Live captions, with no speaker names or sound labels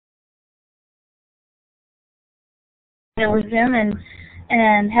over Zoom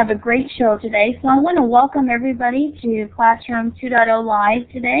and have a great show today. So I want to welcome everybody to Classroom 2.0 Live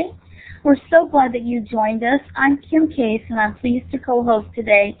today. We're so glad that you joined us. I'm Kim Case, and I'm pleased to co-host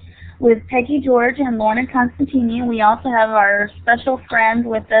today with Peggy George and Lorna Constantini. We also have our special friend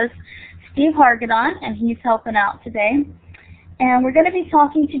with us, Steve Hargadon, and he's helping out today. And we're going to be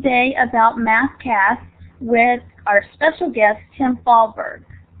talking today about Mathcasts with our special guest, Tim Fahlberg.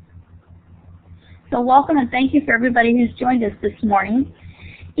 So welcome and thank you for everybody who's joined us this morning.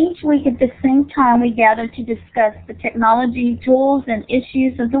 Each week at the same time we gather to discuss the technology, tools, and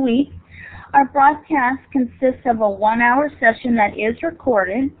issues of the week. Our broadcast consists of a 1-hour session that is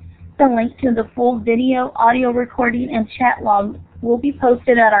recorded. The link to the full video, audio recording, and chat log will be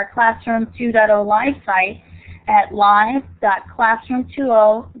posted at our Classroom 2.0 Live site at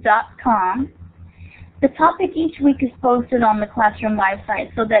live.classroom20.com. The topic each week is posted on the Classroom Live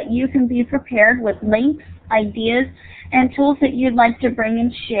site so that you can be prepared with links, ideas, and tools that you'd like to bring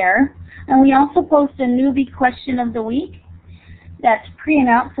and share. And we also post a newbie question of the week that's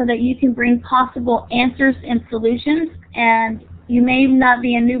pre-announced so that you can bring possible answers and solutions. And you may not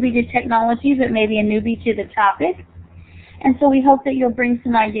be a newbie to technology, but maybe a newbie to the topic. And so we hope that you'll bring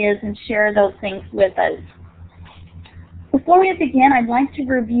some ideas and share those things with us. Before we begin, I'd like to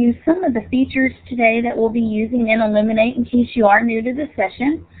review some of the features today that we'll be using in Illuminate in case you are new to the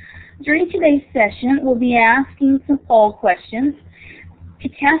session. During today's session, we'll be asking some poll questions. To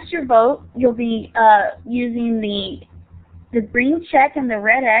cast your vote, you'll be using the green check and the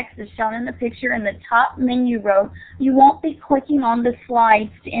red X as shown in the picture in the top menu row. You won't be clicking on the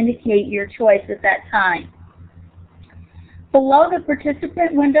slides to indicate your choice at that time. Below the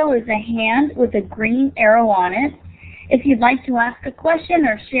participant window is a hand with a green arrow on it. If you'd like to ask a question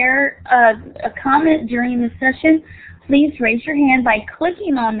or share a comment during the session, please raise your hand by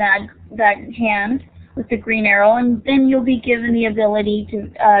clicking on that hand with the green arrow, and then you'll be given the ability to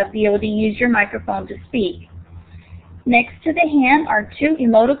be able to use your microphone to speak. Next to the hand are two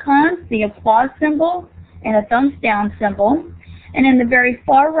emoticons, the applause symbol and a thumbs down symbol. And in the very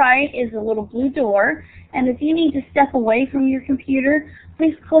far right is a little blue door. And if you need to step away from your computer,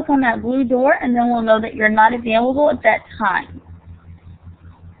 please click on that blue door and then we'll know that you're not available at that time.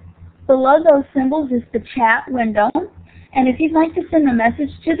 Below those symbols is the chat window. And if you'd like to send a message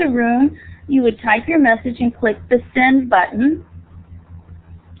to the room, you would type your message and click the send button.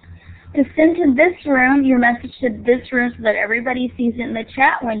 To send to this room, your message to this room so that everybody sees it in the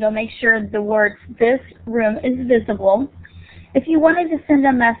chat window, make sure the words "this room" is visible. If you wanted to send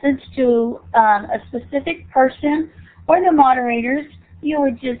a message to a specific person or the moderators, you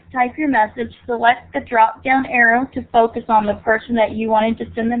would just type your message, select the drop-down arrow to focus on the person that you wanted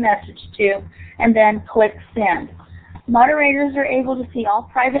to send the message to, and then click send. Moderators are able to see all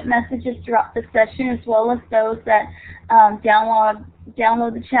private messages throughout the session as well as those that download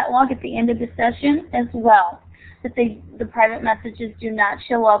the chat log at the end of the session as well. But the private messages do not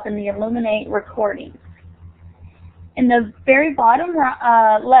show up in the Illuminate recording. In the very bottom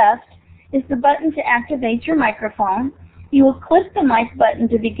left is the button to activate your microphone. You will click the mic button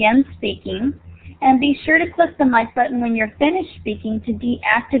to begin speaking, and be sure to click the mic button when you're finished speaking to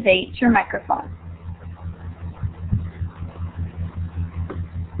deactivate your microphone.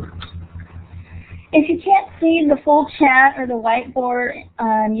 If you can't see the full chat or the whiteboard,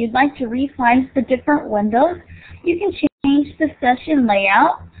 you'd like to resize the different windows, you can change the session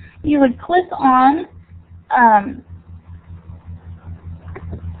layout. You would click on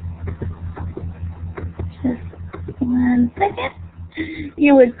just one second.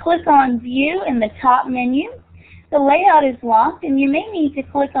 You would click on View in the top menu. The layout is locked, and you may need to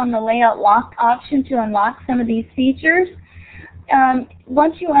click on the Layout Lock option to unlock some of these features.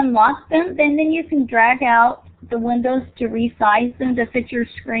 Once you unlock them, then you can drag out the windows to resize them to fit your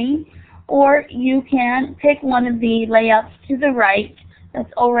screen, or you can pick one of the layouts to the right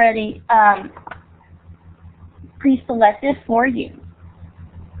that's already pre-selected for you.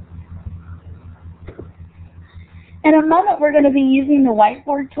 In a moment, we're going to be using the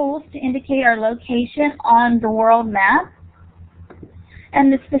whiteboard tools to indicate our location on the world map.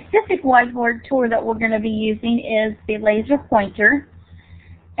 And the specific whiteboard tool that we're going to be using is the laser pointer.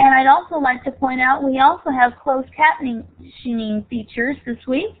 And I'd also like to point out we also have closed captioning features this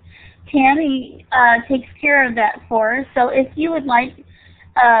week. Tammy takes care of that for us. So if you would like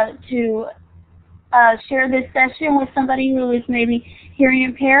to share this session with somebody who is maybe hearing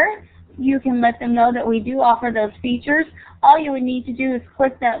impaired, you can let them know that we do offer those features. All you would need to do is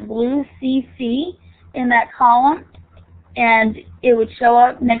click that blue CC in that column, and it would show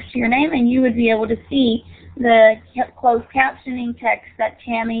up next to your name, and you would be able to see the closed captioning text that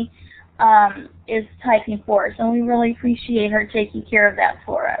Tammy is typing for us, and we really appreciate her taking care of that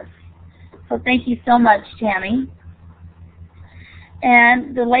for us. So thank you so much, Tammy.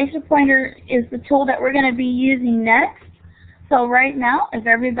 And the laser pointer is the tool that we're going to be using next. So right now, if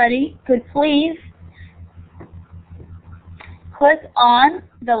everybody could please click on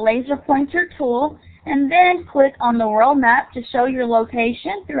the laser pointer tool and then click on the world map to show your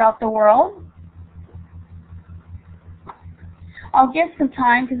location throughout the world. I'll give some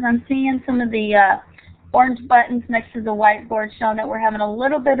time because I'm seeing some of the orange buttons next to the whiteboard showing that we're having a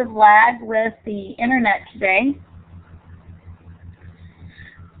little bit of lag with the internet today.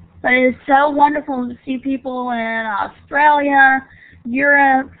 But it is so wonderful to see people in Australia,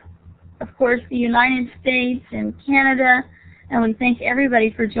 Europe, of course the United States and Canada, and we thank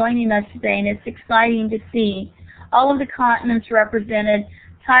everybody for joining us today, and it's exciting to see all of the continents represented.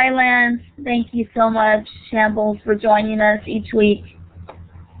 Thailand, thank you so much, Shambles, for joining us each week.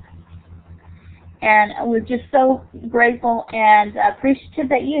 And we're just so grateful and appreciative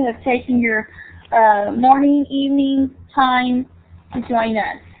that you have taken your morning, evening time to join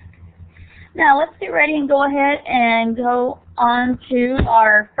us. Now let's get ready and go ahead and go on to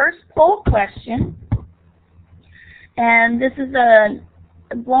our first poll question. And this is a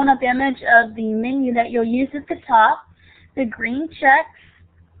blown up image of the menu that you'll use at the top. The green checks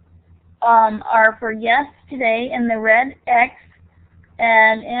are for yes today, and the red X.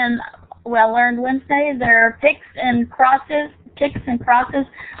 And in Well Learned Wednesday, there are ticks and crosses,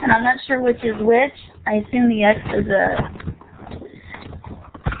 and I'm not sure which is which. I assume the X is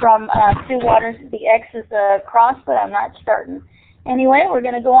from Sue Waters, the X is a cross, but I'm not certain. Anyway, we're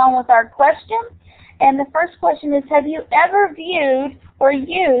going to go on with our question. And the first question is, have you ever viewed or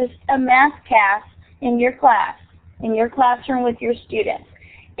used a Mathcast in your class, in your classroom with your students?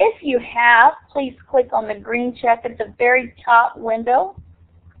 If you have, please click on the green check at the very top window.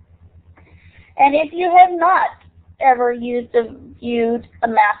 And if you have not ever viewed a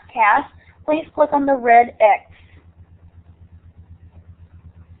Mathcast, please click on the red X.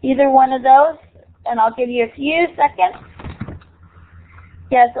 Either one of those, and I'll give you a few seconds.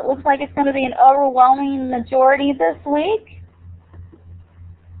 Yes, it looks like it's going to be an overwhelming majority this week.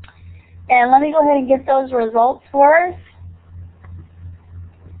 And let me go ahead and get those results for us.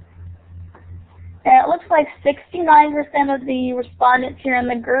 And it looks like 69% of the respondents here in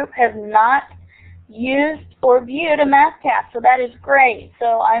the group have not used or viewed a Mathcast, so that is great.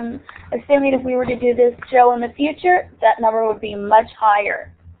 So I'm assuming if we were to do this show in the future, that number would be much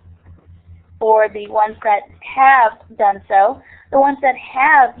higher for the ones that have done so. The ones that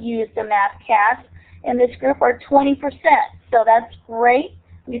have used a Mathcast in this group are 20%, so that's great.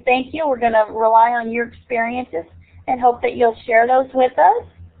 We thank you. We're going to rely on your experiences and hope that you'll share those with us.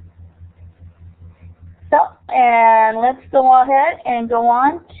 So, and let's go ahead and go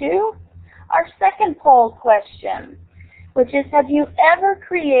on to our second poll question, which is, have you ever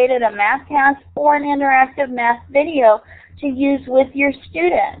created a Mathcast or an interactive math video to use with your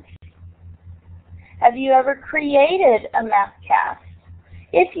students? Have you ever created a Mathcast?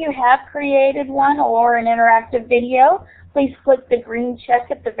 If you have created one or an interactive video, please click the green check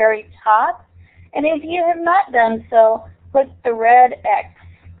at the very top. And if you have not done so, click the red X.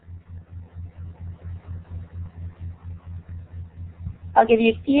 I'll give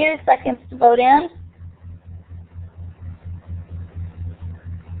you a few seconds to vote in.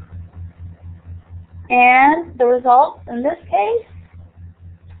 And the results in this case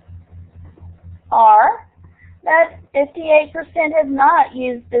are that 58% have not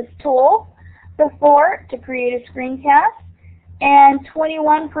used this tool before to create a screencast, and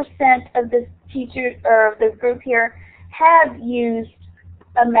 21% of the teachers or the group here have used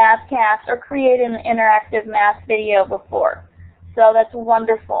a Mathcast or created an interactive math video before. So that's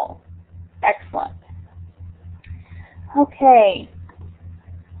wonderful. Excellent. Okay.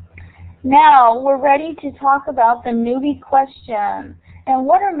 Now we're ready to talk about the newbie question. And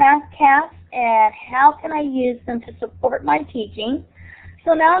what are Mathcasts and how can I use them to support my teaching?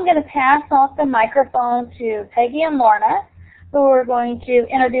 So now I'm going to pass off the microphone to Peggy and Lorna, who are going to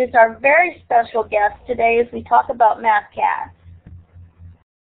introduce our very special guest today as we talk about Mathcasts.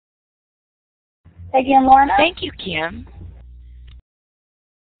 Peggy and Lorna? Thank you, Kim.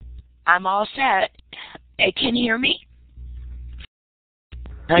 I'm all set. Hey, can you hear me?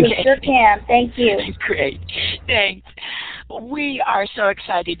 Okay. You sure can. Thank you. Great. Thanks. We are so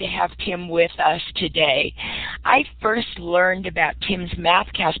excited to have Kim with us today. I first learned about Tim's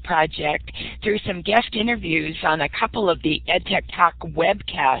Mathcast project through some guest interviews on a couple of the EdTech Talk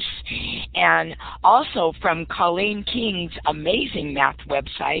webcasts, and also from Colleen King's amazing math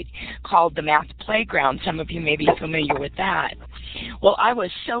website called The Math Playground. Some of you may be familiar with that. Well, I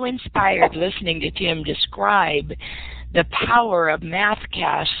was so inspired listening to Tim describe the power of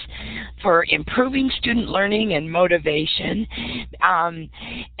Mathcasts for improving student learning and motivation,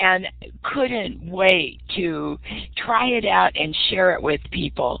 and couldn't wait to try it out and share it with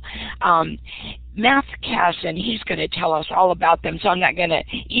people. Mathcasts, and he's going to tell us all about them, so I'm not going to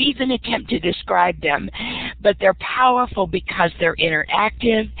even attempt to describe them, but they're powerful because they're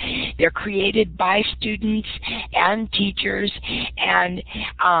interactive, they're created by students and teachers, and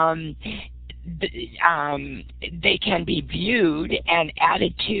they can be viewed and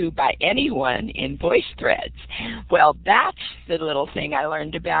added to by anyone in voice threads. Well, that's the little thing I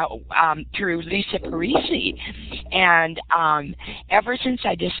learned about through Lisa Parisi. And ever since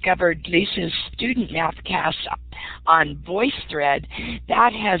I discovered Lisa's student Mathcast on VoiceThread,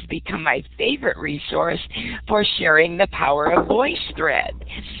 that has become my favorite resource for sharing the power of VoiceThread.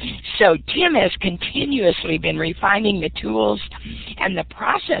 So Tim has continuously been refining the tools and the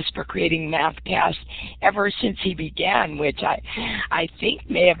process for creating Mathcasts ever since he began, which I think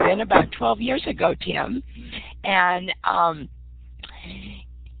may have been about 12 years ago, Tim. And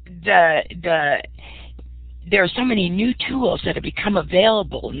there are so many new tools that have become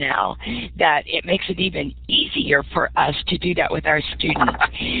available now that it makes it even easier for us to do that with our students.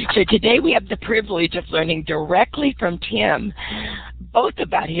 So today we have the privilege of learning directly from Tim, both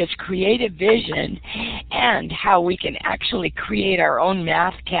about his creative vision and how we can actually create our own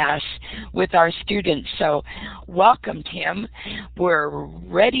Mathcasts with our students. So welcome, Tim. We're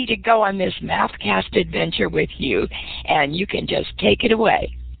ready to go on this Mathcast adventure with you, and you can just take it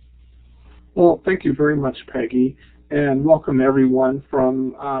away. Well, thank you very much, Peggy, and welcome everyone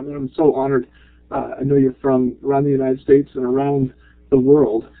from, I'm so honored. I know you're from around the United States and around the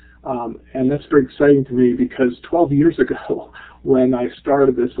world, and that's very exciting to me because 12 years ago when I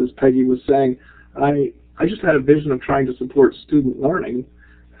started this, as Peggy was saying, I just had a vision of trying to support student learning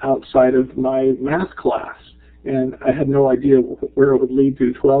outside of my math class, and I had no idea where it would lead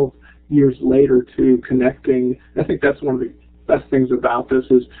to 12 years later to connecting. I think that's one of the best things about this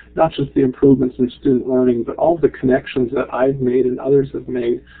is not just the improvements in student learning, but all the connections that I've made and others have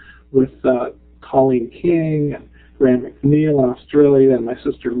made with Colleen King, and Graham McNeil in Australia, and my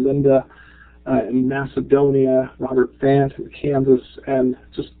sister Linda in Macedonia, Robert Fant in Kansas, and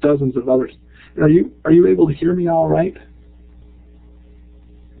just dozens of others. Are you able to hear me all right?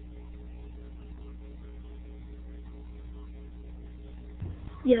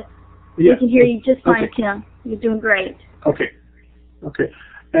 Yes. Yes. We can hear you just fine, Okay. Tim. You're doing great. Okay.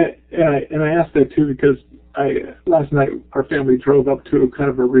 And I asked that too because last night our family drove up to kind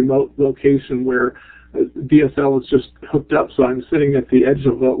of a remote location where DSL was just hooked up, so I'm sitting at the edge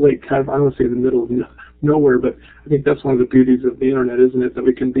of a lake, kind of, I don't want to say in the middle of nowhere, but I think that's one of the beauties of the internet, isn't it, that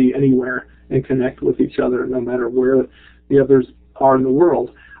we can be anywhere and connect with each other no matter where the others are in the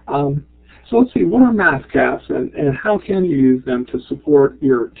world. So let's see, what are Mathcasts and how can you use them to support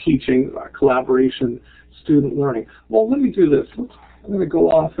your teaching, collaboration, student learning? Well, let me do this. I'm going to go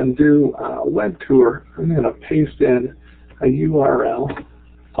off and do a web tour. I'm going to paste in a URL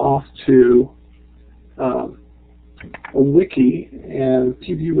off to a wiki, and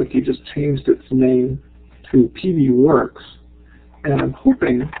PBWiki just changed its name to PBWorks. And I'm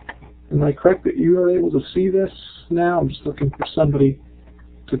hoping, am I correct that you are able to see this now? I'm just looking for somebody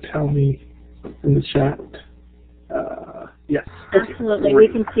to tell me in the chat. Yes. Okay. Absolutely,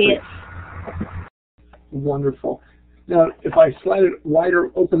 Great. we can see it. Wonderful. Now, if I slide it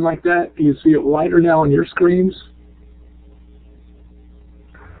wider open like that, do you see it wider now on your screens?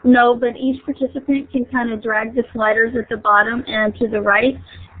 No, but each participant can kind of drag the sliders at the bottom and to the right,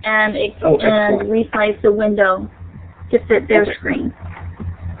 and resize the window to fit their screen.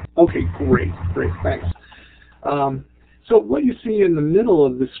 Okay, great, thanks. So what you see in the middle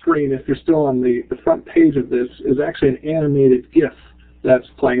of the screen, if you're still on the front page of this, is actually an animated GIF that's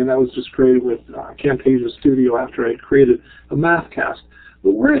playing, and that was just created with Camtasia Studio after I created a Mathcast.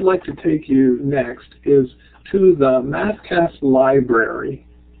 But where I'd like to take you next is to the Mathcast library.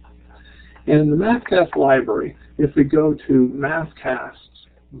 And in the Mathcast library, if we go to Mathcasts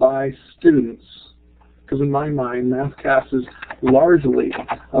by students, because in my mind, Mathcasts is largely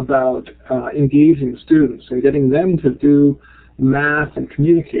about engaging students and getting them to do math and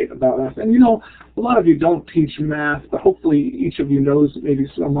communicate about math. And you know, a lot of you don't teach math, but hopefully each of you knows maybe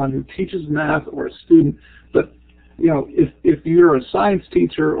someone who teaches math or a student. But you know, if you're a science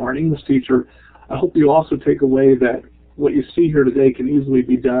teacher or an English teacher, I hope you also take away that what you see here today can easily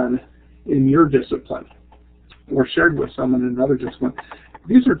be done in your discipline or shared with someone in another discipline.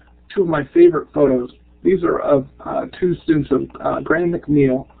 These are two of my favorite photos. These are of two students of Graham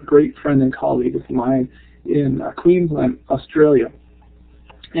McNeil, a great friend and colleague of mine in Queensland, Australia.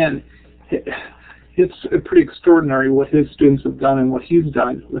 And it's pretty extraordinary what his students have done and what he's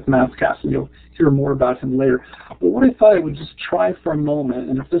done with Mathcasts, and you'll hear more about him later. But what I thought I would just try for a moment,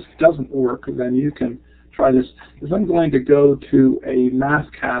 and if this doesn't work, then you can try this, is I'm going to go to a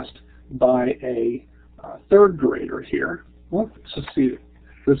Mathcast by a third grader here. Well, let's just see if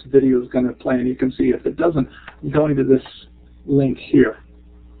this video is going to play, and you can see if it doesn't, I'm going to this link here.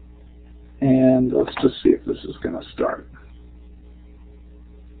 And let's just see if this is going to start.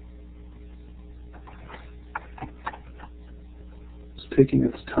 It's taking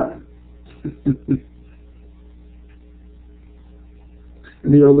its time. In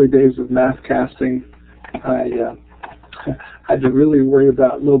the early days of Mathcasting, I had to really worry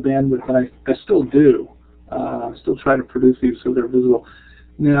about low bandwidth, and I still do. Still try to produce these so they're visible.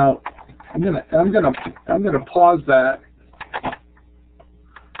 Now, I'm gonna pause that.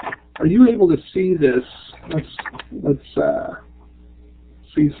 Are you able to see this? Let's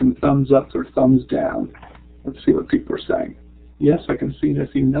see some thumbs up or thumbs down. Let's see what people are saying. Yes, I can see. I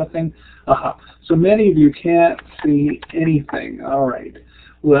see nothing. Aha. So many of you can't see anything. All right.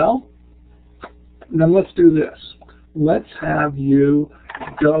 Well, then let's do this. Let's have you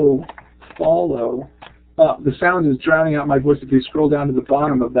go follow. The sound is drowning out my voice. If you scroll down to the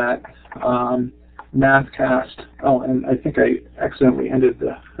bottom of that Mathcast. Oh, and I think I accidentally ended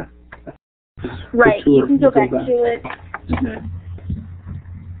the right. The tour. You can go back to it. Mm-hmm.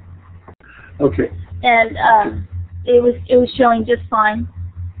 Okay. And it was showing just fine.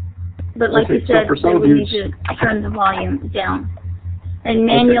 But like you said, so we need to turn the volume down. And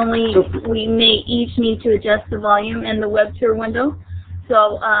manually, we may each need to adjust the volume in the web tour window.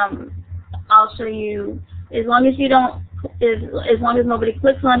 So I'll show you, as long as you don't, as long as nobody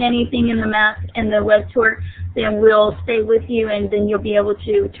clicks on anything in the web tour, then we'll stay with you, and then you'll be able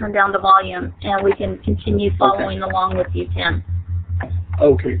to turn down the volume, and we can continue following along with you, Tim.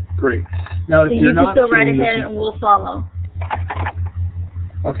 Okay, great. Now, if so you're not you can go right ahead, and we'll follow.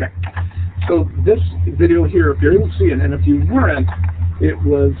 Okay. So this video here, if you're able to see it, and if you weren't, it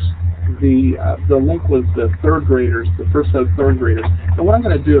was the link was the third graders, the first set of third graders. And what I'm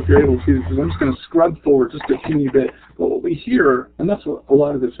going to do, if you're able to see this, is I'm just going to scrub forward just a teeny bit. But what we hear, and that's what a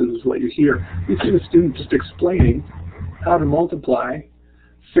lot of this is what you hear, you see the student just explaining how to multiply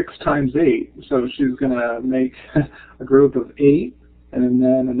 6 times 8. So she's going to make a group of 8, and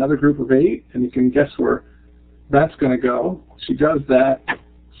then another group of 8, and you can guess where that's going to go. She does that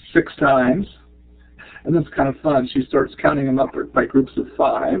 6 times, and that's kind of fun. She starts counting them up by groups of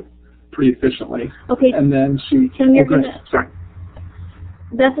 5 pretty efficiently. Okay. And then she... Tim, sorry.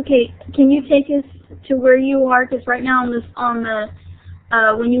 That's okay. Can you take us to where you are? Because right now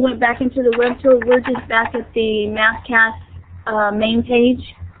when you went back into the web tour, we're just back at the Mathcast main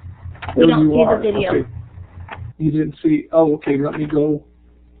page. We don't see the video. Okay. You didn't see... Oh, okay. Let me go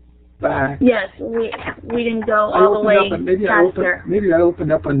back. Yes, we didn't go all the way past there. Maybe I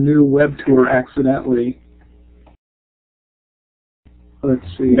opened up a new web tour accidentally. Let's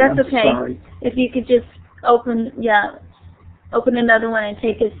see. That's I'm okay. Sorry. If you could just open another one and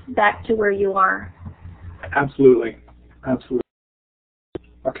take us back to where you are. Absolutely. Absolutely.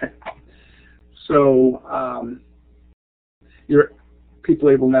 Okay. So you're people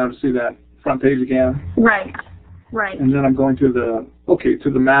able now to see that front page again? Right. Right. And then I'm going to the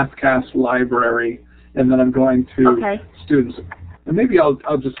Mathcast library, and then I'm going to students. And maybe I'll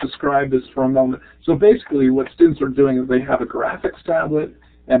just describe this for a moment. So basically what students are doing is they have a graphics tablet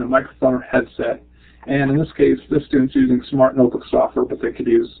and a microphone or headset. And in this case, this student's using Smart Notebook software, but they could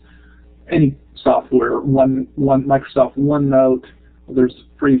use any software, Microsoft OneNote. There's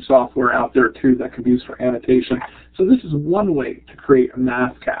free software out there too that can be used for annotation. So this is one way to create a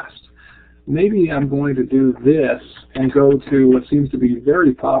Mathcast. Maybe I'm going to do this and go to what seems to be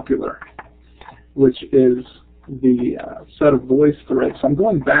very popular, which is the set of voice threads. So I'm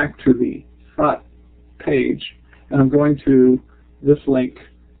going back to the front page, and I'm going to this link,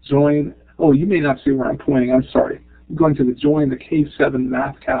 join. Oh, you may not see where I'm pointing. I'm sorry. I'm going to the join the K7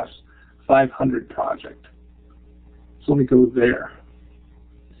 Mathcast 500 project. So let me go there.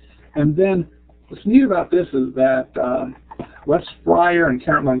 And then what's neat about this is that Wes Fryer and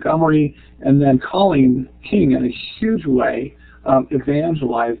Karen Montgomery and then Colleen King in a huge way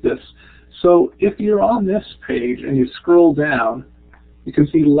evangelized this. So if you're on this page and you scroll down, you can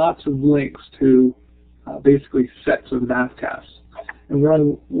see lots of links to basically sets of Mathcasts. And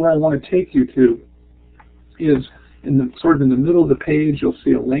where I want to take you to is in the sort of in the middle of the page. You'll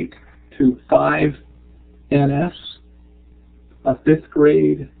see a link to 5NS, a 5th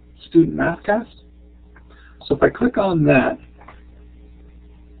grade student Mathcast. So if I click on that,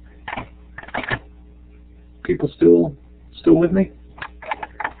 people still with me?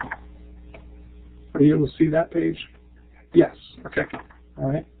 Are you able to see that page? Yes. Okay. All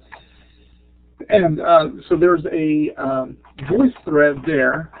right. And so there's a voice thread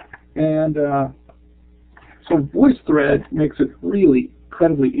there, and so VoiceThread makes it really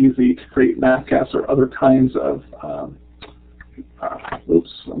incredibly easy to create Mathcasts or other kinds of. Oops.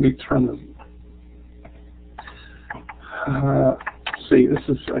 Let me turn the. See, this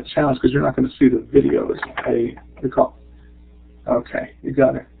is a challenge because you're not going to see the videos. Okay, you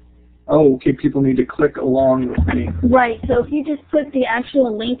got it. Oh, okay, people need to click along with me. Right, so if you just put the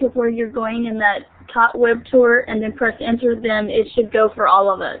actual link of where you're going in that top web tour and then press enter, then it should go for all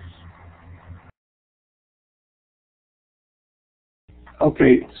of us.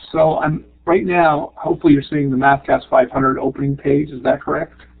 Okay, so I'm right now, hopefully you're seeing the Mathcast 500 opening page, is that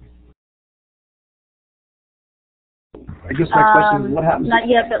correct? I guess my question is what happens? Not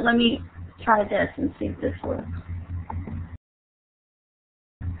yet, but let me try this and see if this works.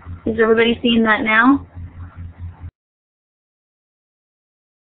 Is everybody seeing that now?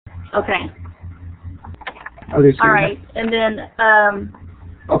 Okay. Are they seeing all right, that? And then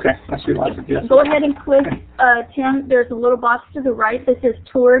okay, I see lots of yes. Go ahead and click, Tim, there's a little box to the right that says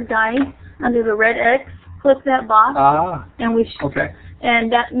Tour Guide under the red X. Click that box, and okay.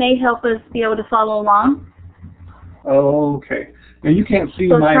 And that may help us be able to follow along. Okay. Now you can't see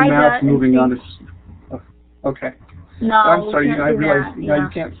my mouse moving on this. Okay. No, I'm sorry. I realize now you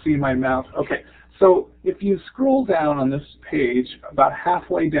can't see my mouse. Okay. So if you scroll down on this page, about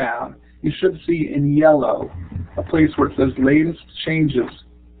halfway down, you should see in yellow a place where it says Latest Changes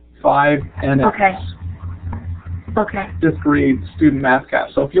 5NS. Okay. Okay. 5th grade student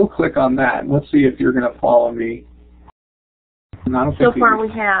Mathcast. So if you'll click on that, let's see if you're going to follow me. So far we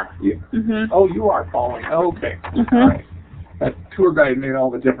have. Yeah. Oh, you are following. Okay. All right. That tour guide made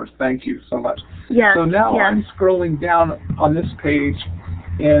all the difference. Thank you so much. Yes. So now I'm scrolling down on this page,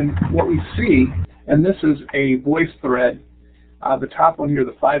 and what we see, and this is a voice thread, the top one here,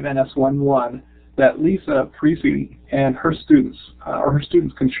 the 5NS11, that Lisa Parisi and her students,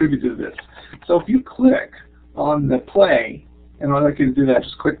 contributed to this. So if you click on the play, and I'd like you to do that,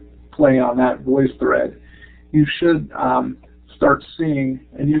 just click play on that voice thread, you should start seeing,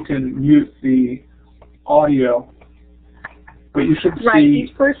 and you can mute the audio, but you should see... Right,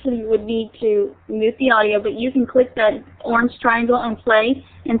 each person would need to mute the audio, but you can click that orange triangle and play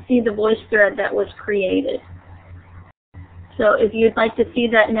and see the voice thread that was created. So if you'd like to see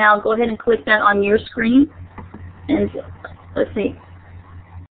that now, go ahead and click that on your screen, and let's see.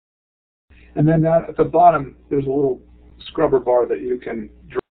 And then at the bottom, there's a little scrubber bar that you can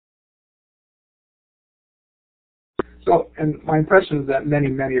draw. So, and my impression is that many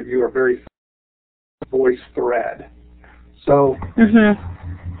of you are very voice thread. So, to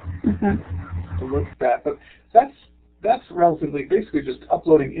look at that, but that's relatively basically just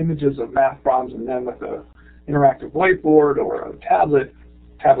uploading images of math problems, and then with a interactive whiteboard or a tablet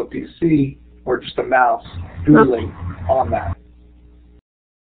PC, or just a mouse doodling on that.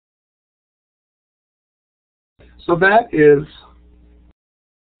 So that is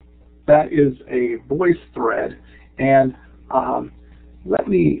a voice thread, and let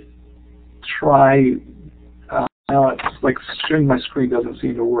me try. Now it's like sharing my screen doesn't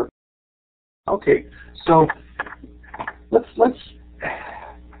seem to work. Okay, so let's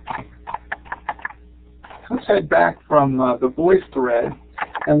head back from the voice thread,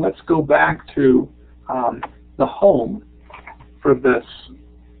 and let's go back to the home for this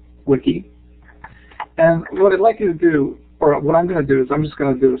wiki. And what I'd like you to do, or what I'm going to do, is I'm just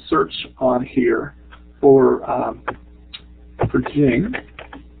going to do a search on here for Jing.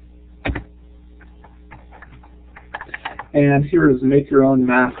 And here is Make Your Own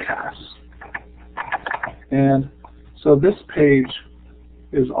Mathcasts. And so this page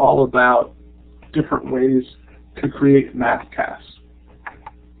is all about different ways to create Mathcasts.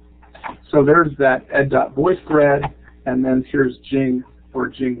 So there's that ed.voice thread, and then here's Jing or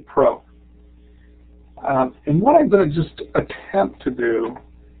Jing Pro. And what I'm going to just attempt to do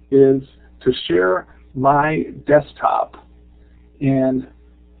is to share my desktop and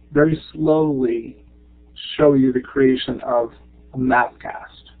very slowly show you the creation of a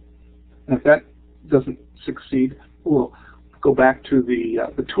Mathcast. And if that doesn't succeed, we'll go back to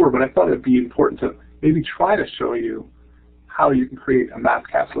the tour, but I thought it would be important to maybe try to show you how you can create a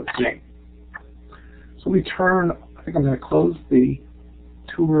Mathcast with Jing. So we turn, I think I'm going to close the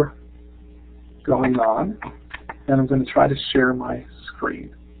tour going on, and I'm going to try to share my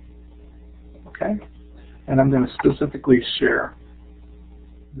screen. Okay? And I'm going to specifically share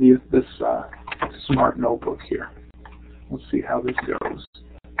this smart notebook here. Let's see how this goes.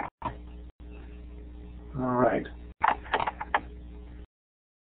 All right.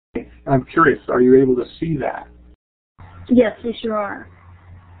 I'm curious, are you able to see that? Yes, we sure are.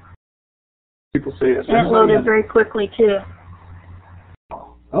 People say yes. And it loaded very quickly, too.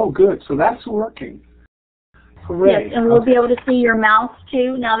 Oh, good. So that's working. Hooray. Yes, and we'll be able to see your mouse,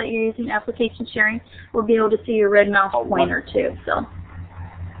 too. Now that you're using application sharing, we'll be able to see your red mouse pointer, too. So.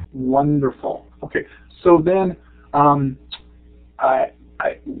 Wonderful. Okay. So then,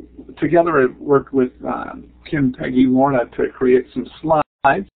 together I worked with Kim, Peggy, Lorna to create some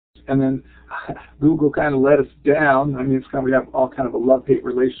slides, and then Google kind of let us down. I mean, it's kind of, we have all kind of a love-hate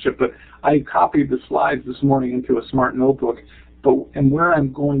relationship, but I copied the slides this morning into a smart notebook. And where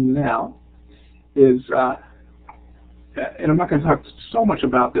I'm going now is, and I'm not going to talk so much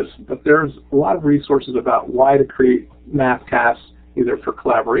about this, but there's a lot of resources about why to create Mathcasts, either for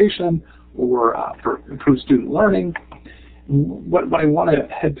collaboration or for improved student learning. What I want to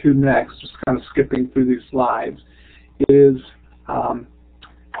head to next, just kind of skipping through these slides, is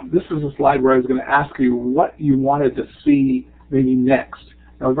this is a slide where I was going to ask you what you wanted to see maybe next.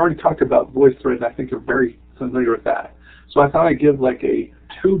 Now, we've already talked about VoiceThread. I think you're very familiar with that. So I thought I'd give like a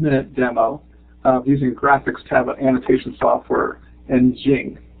 2-minute demo of using graphics tablet annotation software and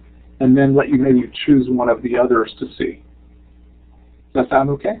Jing, and then let you maybe choose one of the others to see. Does that sound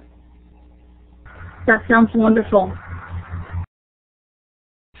okay? That sounds wonderful.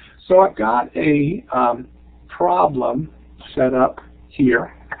 So I've got a problem set up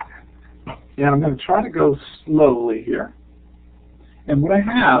here, and I'm going to try to go slowly here. And what I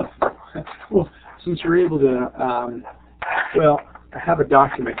have, well, since you're able to, well, I have a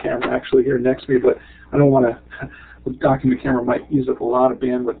document camera actually here next to me, but I don't want to, the document camera might use up a lot of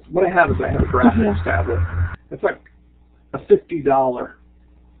bandwidth. What I have is I have a graphics tablet. It's like a $50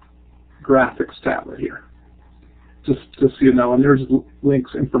 graphics tablet here, just so you know, and there's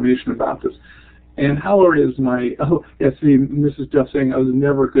links, information about this. And how is my, oh, yes, see, Mrs. Duff saying I was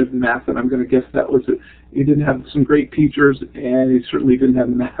never good at math, and I'm going to guess that was it. You didn't have some great teachers, and you certainly didn't have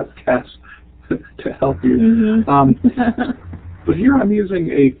Mathcasts to help you. But here I'm using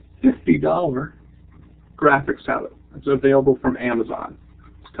a $50 graphics tablet. It's available from Amazon.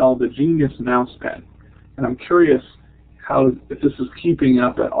 It's called the Genius Mouse Pen. And I'm curious if this is keeping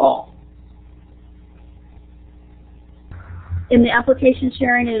up at all. In the application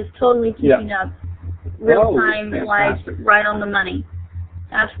sharing, it is totally keeping up. Real time, live, right on the money.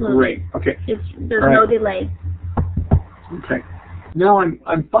 Absolutely. Great. Okay. There's no delay. Okay. Now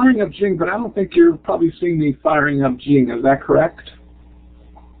I'm firing up Jing, but I don't think you're probably seeing me firing up Jing. Is that correct?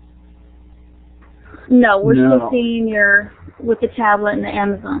 No, we're still seeing your with the tablet and the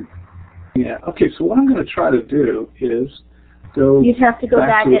Amazon. Yeah. Okay. So what I'm going to try to do is go. You'd have to go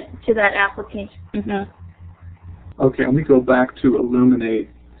back to that application. Okay. Let me go back to Illuminate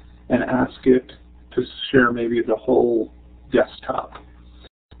and ask it to share maybe the whole desktop.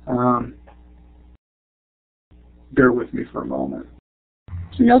 Bear with me for a moment.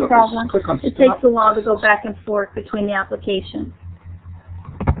 No problem. It takes a while to go back and forth between the applications.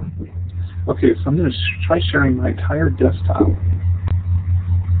 Okay, so I'm going to try sharing my entire desktop.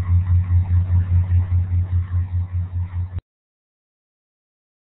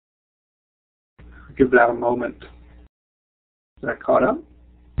 I'll give that a moment. Is that caught up?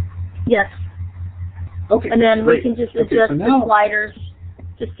 Yes. Okay. And then great. we can just adjust the sliders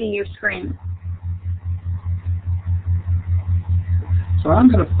to see your screen. So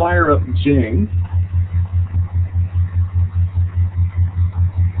I'm going to fire up Jing.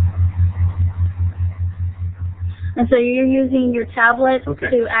 And so you're using your tablet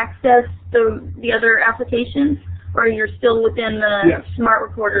to access the other applications, or you're still within the smart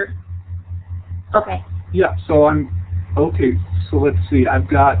recorder? Okay. Yeah, so so let's see. I've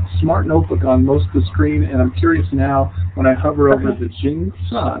got Smart Notebook on most of the screen, and I'm curious now, when I hover over the Jing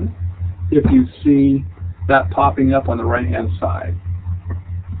Sun, if you see that popping up on the right-hand side.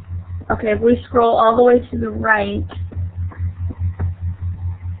 Okay, if we scroll all the way to the right.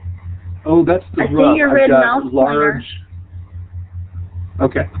 Oh, that's the I see your red mouse large.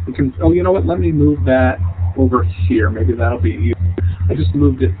 Okay, we can. Oh, you know what? Let me move that over here. Maybe that'll be easier. I just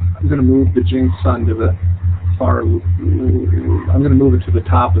moved it. I'm going to move the Jing Sun to the far. I'm going to move it to the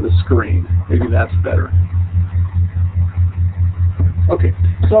top of the screen. Maybe that's better. Okay,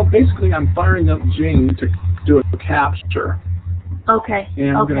 so basically, I'm firing up Jing to do a capture. Okay.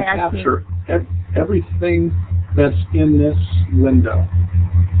 And I'm going to capture everything that's in this window.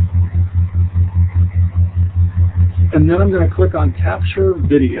 And then I'm going to click on Capture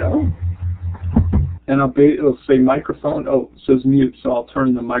Video. And it'll say microphone. Oh, it says mute, so I'll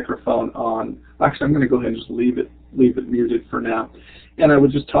turn the microphone on. Actually, I'm going to go ahead and just leave it muted for now. And I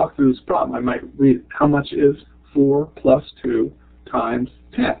would just talk through this problem. I might read how much is 4 plus 2 times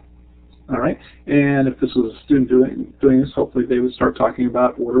 10. All right. And if this was a student doing this, hopefully they would start talking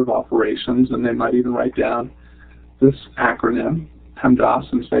about order of operations, and they might even write down this acronym,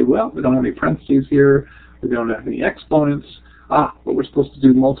 PEMDAS, and say, well, we don't have any parentheses here. We don't have any exponents. But we're supposed to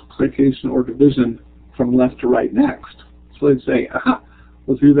do multiplication or division from left to right next. So they'd say, aha,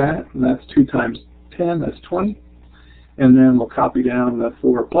 we'll do that, and that's 2 times 10, that's 20. And then we'll copy down the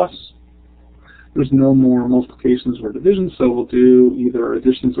 4 plus. There's no more multiplications or divisions, so we'll do either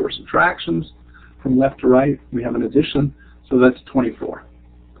additions or subtractions from left to right. We have an addition, so that's 24.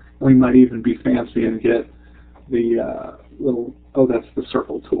 We might even be fancy and get the that's the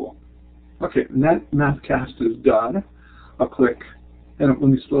circle tool. Okay, and that Mathcast is done. I'll click, and let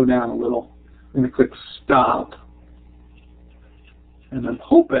me slow down a little. I'm going to click Stop, and I'm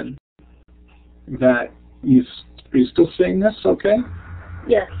hoping that are you still seeing this okay?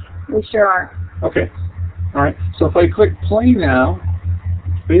 Yes, we sure are. Okay. All right. So if I click Play now,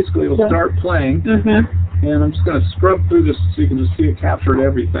 basically it will start playing, and I'm just going to scrub through this so you can just see it captured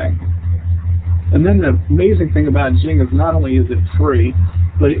everything. And then the amazing thing about Jing is not only is it free,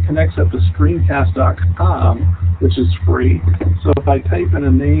 but it connects up to screencast.com, which is free. So if I type in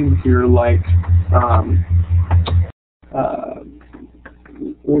a name here like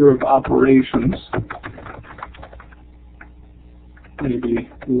order of operations, maybe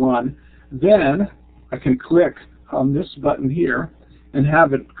 1, then I can click on this button here and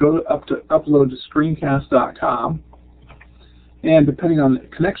have it go up to upload to screencast.com. And depending on the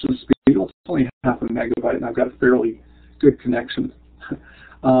connection speed, it's only half a megabyte, and I've got a fairly good connection.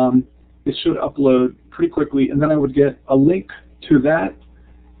 It should upload pretty quickly, and then I would get a link to that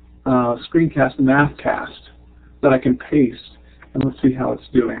screencast Mathcast that I can paste, and let's see how it's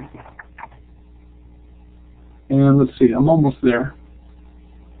doing. And let's see, I'm almost there.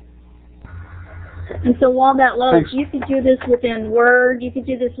 And so while that loads, Thanks. you could do this within Word, you could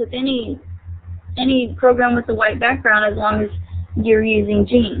do this with any program with a white background as long as you're using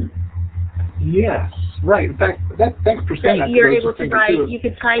Jing. Yes, right. In fact, thanks for saying that. You're able to write, you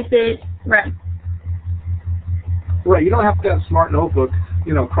could type it, right. Right, you don't have to have a smart notebook,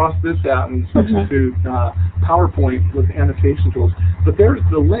 cross this out and substitute PowerPoint with annotation tools. But there's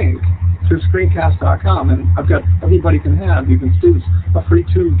the link to screencast.com, and I've got, everybody can have, even students, a free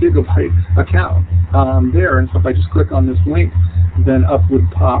 2 gigabyte account there. And so if I just click on this link, then up would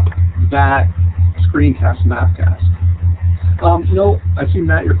pop that screencast Mathcast. No, I see,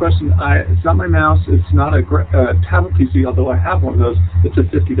 Matt, your question. It's not my mouse. It's not a tablet PC, although I have one of those. It's a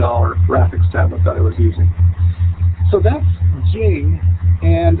 $50 graphics tablet that I was using. So that's Jing,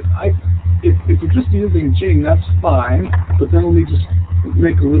 and if you're just using Jing, that's fine. But then let me just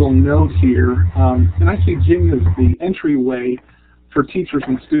make a little note here. And I see Jing as the entryway for teachers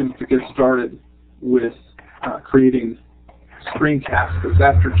and students to get started with creating screencasts, because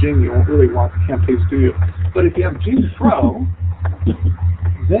after Jing, you won't really want the Campaign Studio. But if you have Jing Pro,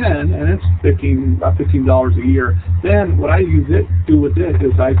 then, and it's about $15 a year, then what I do with it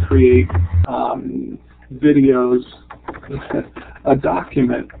is I create videos, a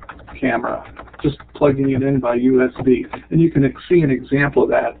document camera, just plugging it in by USB. And you can see an example of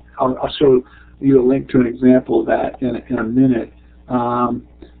that. I'll show you a link to an example of that in a minute. But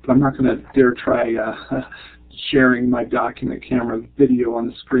I'm not going to dare try sharing my document camera video on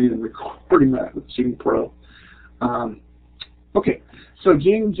the screen and recording that with Jing Pro. Okay, so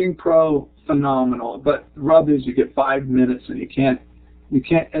Jing Pro, phenomenal. But the rub is you get 5 minutes, and you can't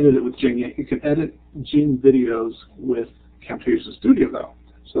edit it with Jing yet. You can edit Jing videos with Camtasia Studio, though.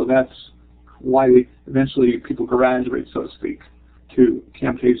 So that's why eventually people graduate, so to speak, to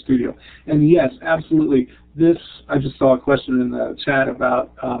Camtasia Studio. And yes, absolutely. This, I just saw a question in the chat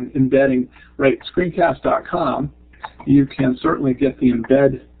about embedding. Right, screencast.com, you can certainly get the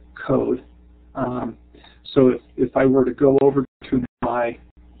embed code. So if I were to go over to my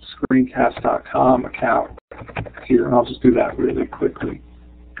screencast.com account here, and I'll just do that really quickly.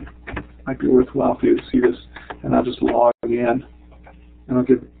 Might be worthwhile for you to see this, and I'll just log in, and I'll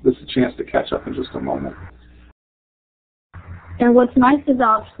give this a chance to catch up in just a moment. And what's nice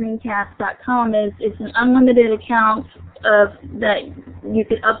about screencast.com is it's an unlimited account that you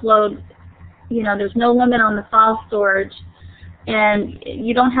could upload. There's no limit on the file storage, and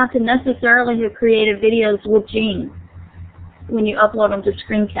you don't have to necessarily have created videos with Jing when you upload them to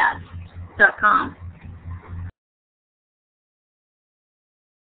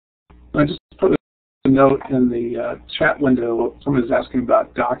note in the chat window, someone is asking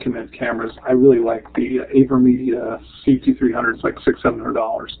about document cameras. I really like the AverMedia CT300. It's like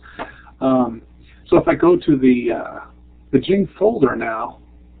 $600–700. So if I go to the Jing folder now,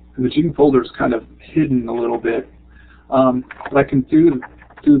 and the Jing folder is kind of hidden a little bit, but I can do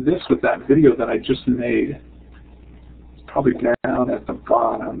this with that video that I just made. It's probably down at the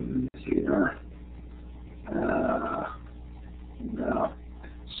bottom here. No,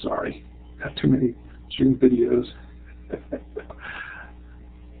 sorry, got too many Jing videos.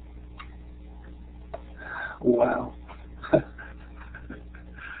 Wow.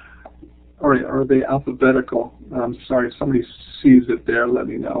 Are they alphabetical? I'm sorry, if somebody sees it there, let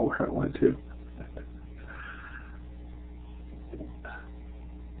me know where it went to.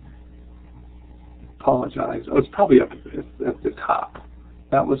 Apologize. Oh, it's probably up at the top.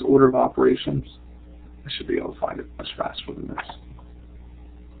 That was order of operations. I should be able to find it much faster than this.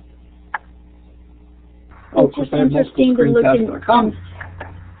 Oh, of course, I have interesting to look in.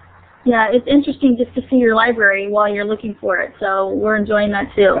 Yeah, it's interesting just to see your library while you're looking for it. So we're enjoying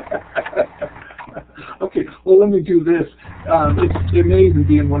that too. Okay, well, let me do this. It may even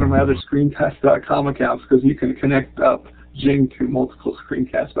be in one of my other screencast.com accounts because you can connect up Jing to multiple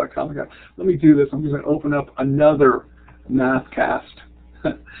screencast.com accounts. Let me do this. I'm going to open up another Mathcast,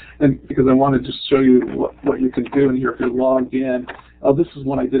 and because I want to just show you what you can do in here if you're logged in. Oh, this is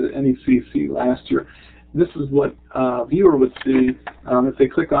one I did at NECC last year. This is what a viewer would see if they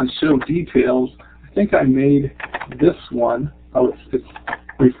click on Show Details. I think I made this one. Oh, it's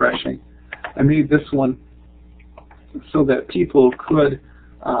refreshing. I made this one so that people could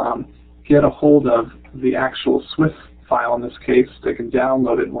get a hold of the actual Swift file in this case. They can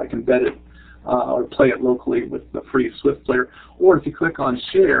download it and like embed it or play it locally with the free Swift player. Or if you click on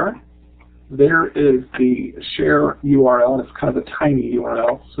Share, there is the share URL, and it's kind of a tiny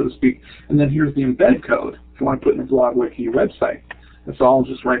URL, so to speak. And then here's the embed code if you want to put in the blog wiki website. It's all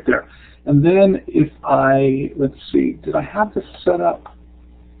just right there. And then if let's see, did I have this set up?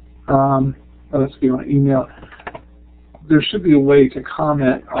 Let's see, my email. There should be a way to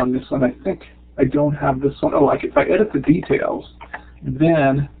comment on this one. I think I don't have this one. Oh, if I edit the details,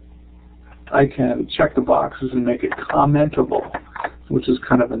 then I can check the boxes and make it commentable, which is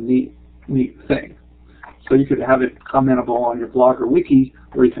kind of a neat thing. So you could have it commentable on your blog or wiki,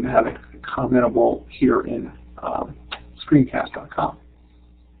 or you can have it commentable here in screencast.com.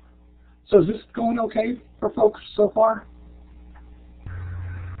 So is this going okay for folks so far?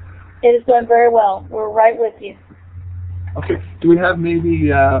 It is going very well. We're right with you. Okay. Do we have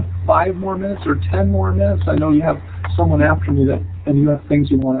maybe 5 more minutes or 10 more minutes? I know you have someone after me and you have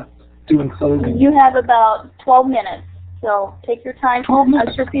things you want to do in closing. You have about 12 minutes. So take your time. 12 minutes.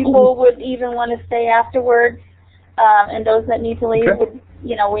 I'm sure people would even want to stay afterwards, and those that need to leave, okay.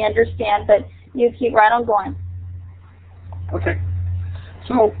 We understand, but you keep right on going. Okay.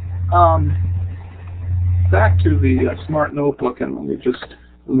 So back to the Smart Notebook, and let me just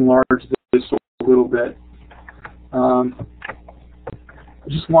enlarge this a little bit. I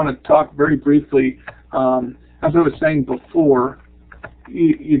just want to talk very briefly, as I was saying before,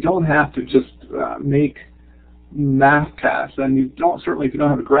 you don't have to just make Mathcasts, and you don't, certainly if you don't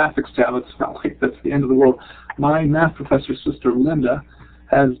have a graphics tablet, it's not like that's the end of the world. My math professor sister Linda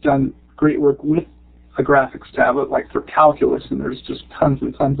has done great work with a graphics tablet, like for calculus, and there's just tons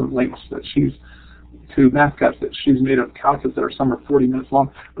and tons of links that to Mathcasts that she's made of calculus that are some are 40 minutes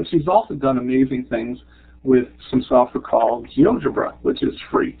long, but she's also done amazing things with some software called GeoGebra, which is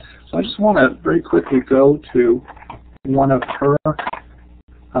free. So I just want to very quickly go to one of her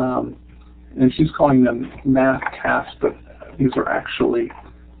and she's calling them Mathcasts, but these are actually,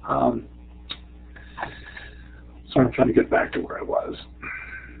 sorry, I'm trying to get back to where I was.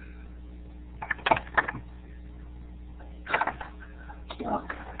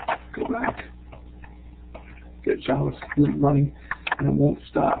 Go back. Get JavaScript running, and it won't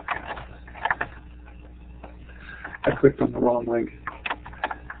stop. I clicked on the wrong link.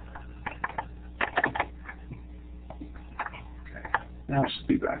 Now I should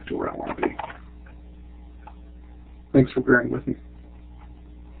be back to where I want to be. Thanks for bearing with me.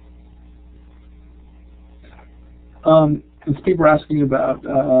 And people are asking about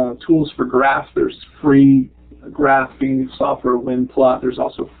tools for graphs. There's free graphing software, WinPlot. There's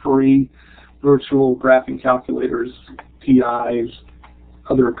also free virtual graphing calculators, PIs,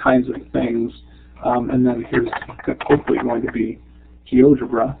 other kinds of things. And then here's hopefully going to be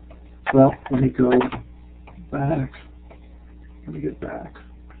GeoGebra. Well, let me go back. Let me get back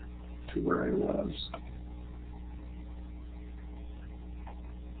to where I was.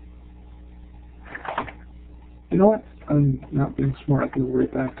 You know what? I'm not being smart. I can go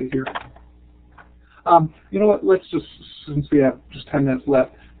right back to here. You know what? Let's just, since we have just 10 minutes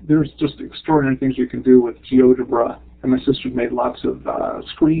left, there's just extraordinary things you can do with GeoGebra. And my sister made lots of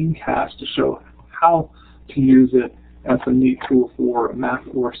screencasts to show how to use it as a neat tool for math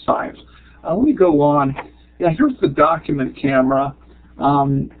or science. Let me go on. Yeah, here's the document camera.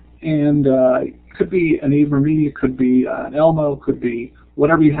 It could be an Avermedia, it could be an Elmo, it could be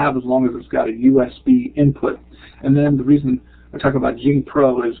whatever you have as long as it's got a USB input. And then the reason I talk about Jing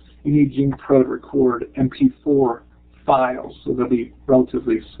Pro is you need Jing Pro to record MP4 files, so they'll be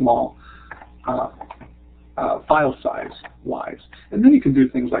relatively small file size wise. And then you can do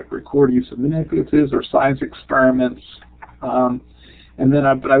things like record use of manipulatives or science experiments. And then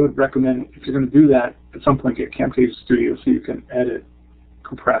I would recommend, if you're going to do that, at some point get Camtasia Studio so you can edit,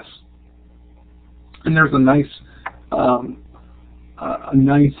 compress. And there's a nice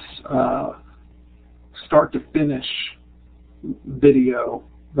start to finish video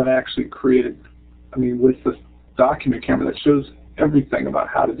that I actually created, with the document camera that shows everything about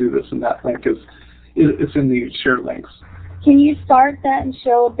how to do this, and that link it's in the shared links. Can you start that and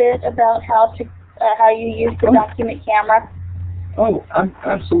show a bit about how you use the document camera? Oh,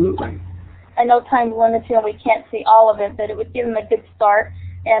 absolutely. I know time's limited and we can't see all of it, but it would give them a good start.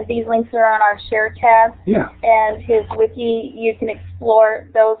 And these links are on our share tab. Yeah. And his wiki, you can explore.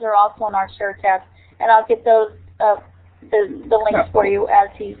 Those are also on our share tab. And I'll get those the links for you as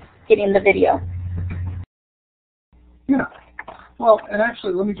he's getting the video. Yeah. Well, and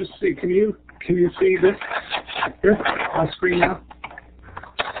actually, let me just see. Can you see this here on screen now?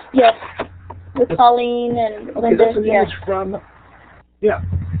 Yes. With Colleen and Linda. That's an image from. Yeah.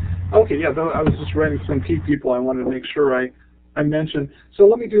 Okay. Yeah. I was just writing some key people I wanted to make sure I mentioned. So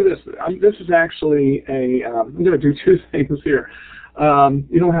let me do this. This is actually I'm going to do two things here.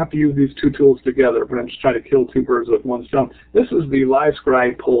 You don't have to use these two tools together, but I'm just trying to kill two birds with one stone. This is the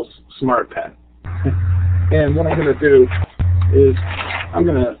LiveScribe Pulse Smart Pen. And what I'm going to do is I'm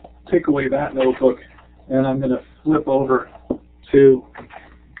going to take away that notebook and I'm going to flip over to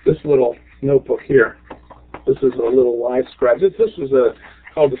this little notebook here. This is a little LiveScribe. This is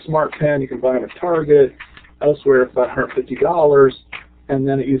called the Smart Pen. You can buy them at Target. Elsewhere, it's about $150, and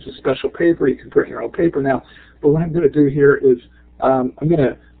then it uses special paper. You can print your own paper now. But what I'm going to do here is,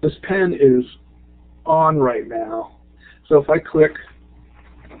 this pen is on right now. So if I click,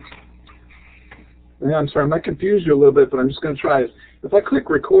 I'm sorry, I might confuse you a little bit, but I'm just going to try this. If I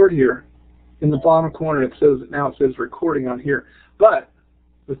click record here, in the bottom corner, it says recording on here. But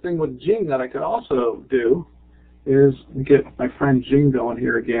the thing with Jing that I could also do is get my friend Jing going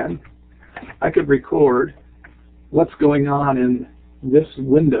here again. I could record what's going on in this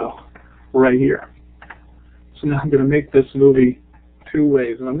window right here. So now I'm going to make this movie two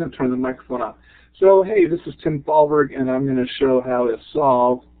ways, and I'm going to turn the microphone on. So, hey, this is Tim Fahlberg, and I'm going to show how to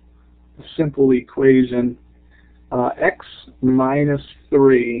solve a simple equation. X minus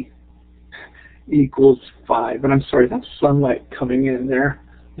 3 equals 5. And I'm sorry, that's sunlight coming in there.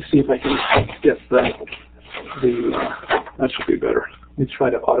 Let's see if I can get that should be better. Let me try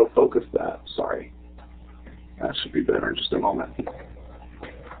to autofocus that. Sorry. That should be better in just a moment.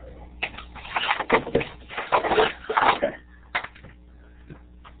 Okay.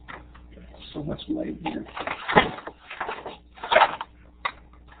 So much light here.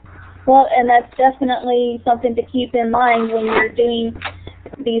 Well, and that's definitely something to keep in mind when you're doing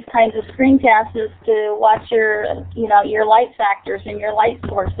these kinds of screencasts, is to watch your light factors and your light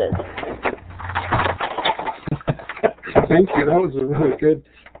sources. Thank you. That was a really good.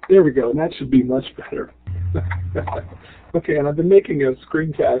 There we go. And that should be much better. Okay, and I've been making a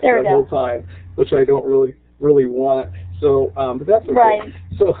screencast the whole time, which I don't really want. So, but that's okay. Right.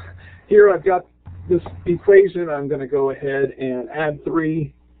 So here I've got this equation. I'm going to go ahead and add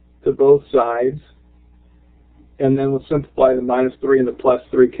 3 to both sides, and then we'll simplify the minus 3 and the plus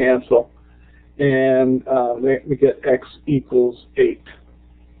 3 cancel, and we get x equals 8.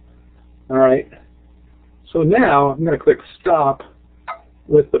 All right. So now I'm going to click stop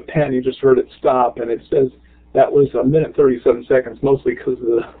with the pen. You just heard it stop, and it says that was 1 minute 37 seconds, mostly because of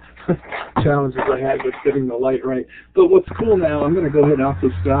the challenges I had with getting the light right. But what's cool now, I'm going to go ahead and also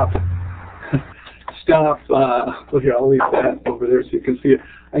stop. Well, here, I'll leave that over there so you can see it.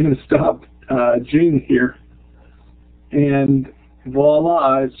 I'm going to stop Jing here, and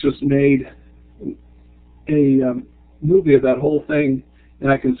voila, it's just made a movie of that whole thing, and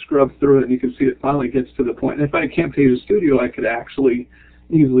I can scrub through it, and you can see it finally gets to the point. And if I had Camtasia Studio, I could actually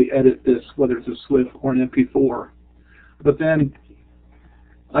easily edit this, whether it's a SWF or an MP4. But then,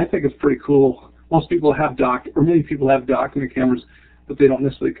 I think it's pretty cool. Most people have many people have document cameras, but they don't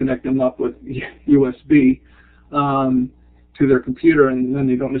necessarily connect them up with USB. to their computer, and then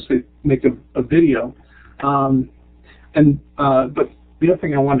they don't necessarily make a video. But the other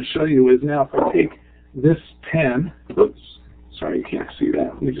thing I want to show you is now if I take this pen, oops, sorry you can't see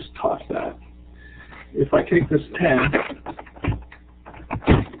that, let me just toss that. If I take this pen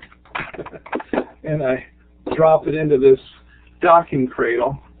and I drop it into this docking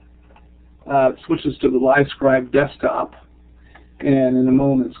cradle, it switches to the LiveScribe desktop, and in a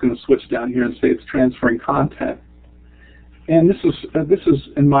moment it's going to switch down here and say it's transferring content. And this is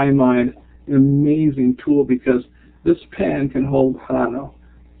in my mind an amazing tool because this pen can hold, I don't know,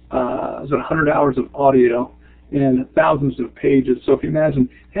 100 hours of audio and thousands of pages. So if you imagine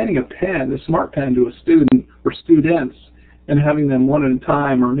handing a pen, a smart pen, to a student or students and having them one at a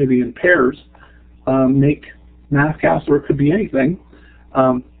time or maybe in pairs make Mathcasts, or it could be anything.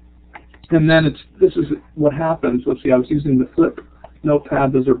 And then this is what happens. Let's see, I was using the Flip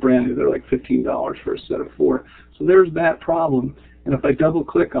Notepad. Those are brand new. They're like $15 for a set of 4. So there's that problem. And if I double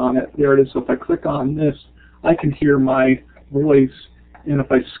click on it, there it is. So if I click on this, I can hear my voice. And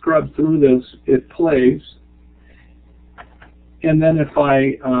if I scrub through this, it plays. And then if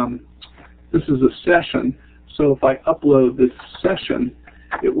I, this is a session. So if I upload this session,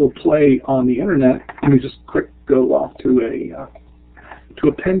 it will play on the internet. Let me just go off to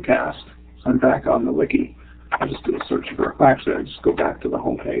a Pencast. So I'm back on the wiki. I'll just do a search for, actually I just go back to the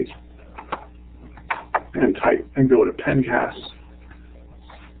home page and type and go to Pencast.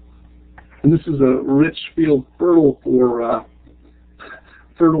 And this is a rich field fertile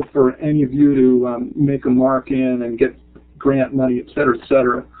for any of you to make a mark in and get grant money, et cetera, et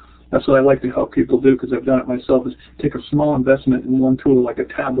cetera. That's what I like to help people do because I've done it myself, is take a small investment in one tool like a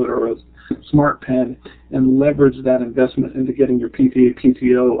tablet or a smart pen and leverage that investment into getting your PTA,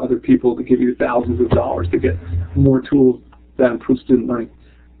 PTO, other people to give you thousands of dollars to get more tools that improve student learning.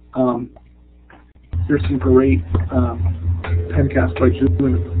 Here's some great Pencasts by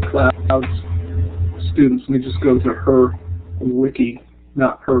Julie Cloud's students. Let me just go to her wiki,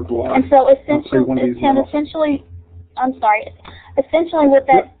 not her blog. And so essentially, I'm sorry. Essentially what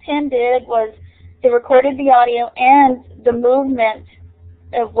that pen did was it recorded the audio and the movement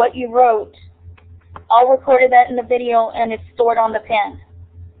of what you wrote. I'll recorded that in the video and it's stored on the pen.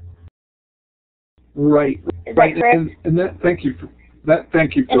 Right. Is that correct? And that, thank you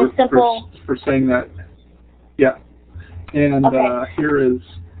for saying that. Yeah. And okay. Here is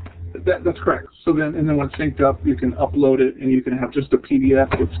that's correct. So then when it's synced up, you can upload it and you can have just a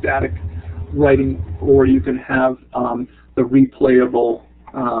PDF with static writing, or you can have the replayable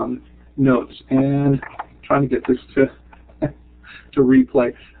notes. And trying to get this to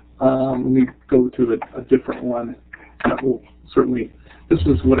replay. Let me go to a different one. That will certainly. This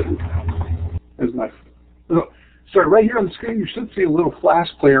is what it is. My. Oh, sorry, right here on the screen, you should see a little flash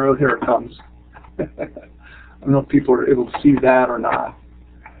player. Oh, here it comes. I don't know if people are able to see that or not.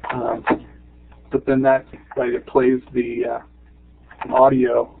 But then that, right, it plays the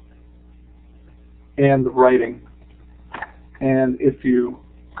audio and the writing. And if you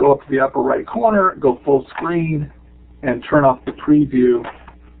go up to the upper right corner, go full screen, and turn off the preview,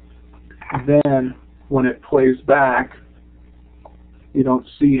 then when it plays back, you don't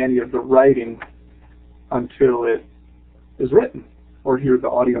see any of the writing until it is written, or hear the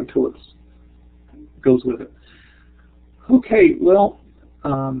audio until it goes with it. Okay, well,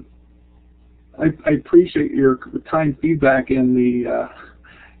 I appreciate your kind feedback in the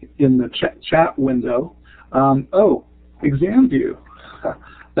chat window. Oh, ExamView.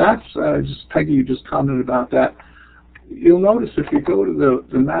 That's just Peggy. You just commented about that. You'll notice if you go to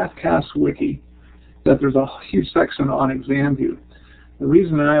the Mathcasts wiki that there's a huge section on ExamView. The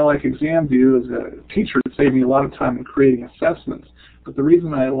reason I like ExamView as a teacher, it saved me a lot of time in creating assessments. But the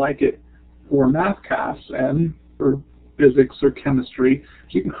reason I like it for Mathcasts and for physics or chemistry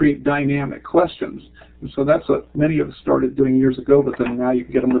is you can create dynamic questions. And so that's what many of us started doing years ago, but then now you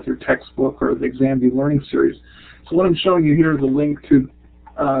can get them with your textbook or the ExamView Learning Series. So what I'm showing you here is a link to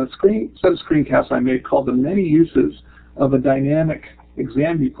a set of screencasts I made called The Many Uses of a Dynamic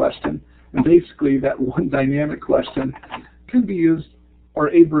ExamView Question. And basically that one dynamic question can be used, or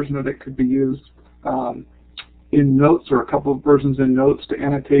a version of it could be used in notes, or a couple of versions in notes to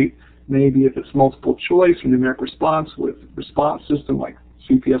annotate maybe if it's multiple choice or numeric response with response system like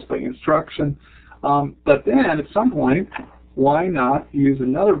CPS by instruction. But then at some point, why not use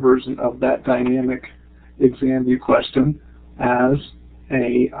another version of that dynamic ExamView question as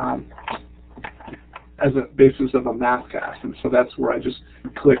a basis of a Mathcast? And so that's where I just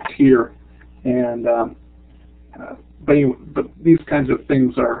clicked here. And but anyway, but these kinds of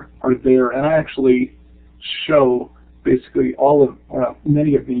things are there, and I actually show basically all of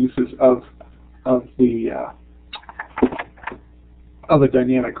many of the uses of the other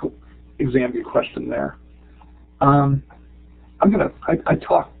dynamic exam question there. I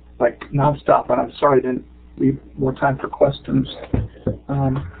talk like nonstop, and I'm sorry I didn't leave more time for questions.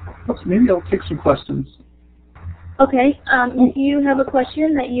 Maybe I'll take some questions. Okay, if you have a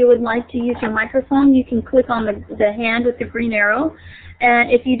question that you would like to use your microphone, you can click on the hand with the green arrow.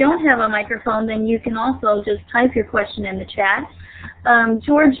 And if you don't have a microphone, then you can also just type your question in the chat.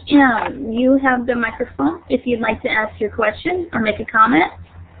 George M., you have the microphone if you'd like to ask your question or make a comment.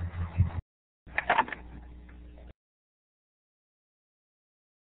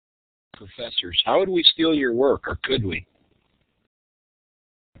 Professors, how would we steal your work, or could we?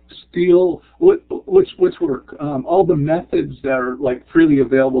 Steal which work? All the methods that are like freely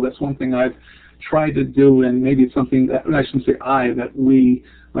available. That's one thing I've tried to do, and maybe it's something that I shouldn't say that we,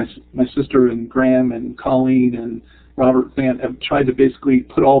 my sister and Graham and Colleen and Robert Van have tried to basically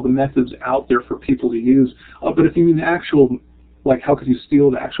put all the methods out there for people to use. But if you mean the actual, like how could you steal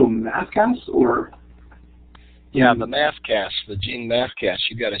the actual Mathcasts or? Yeah, the Mathcasts, the Gene Mathcasts.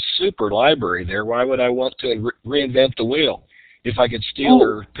 You've got a super library there. Why would I want to reinvent the wheel if I could steal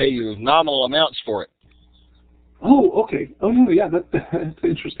or pay you nominal amounts for it? Oh, okay. Oh, no, yeah, that's an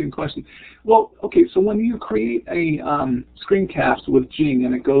interesting question. Well, okay, so when you create a screencast with Jing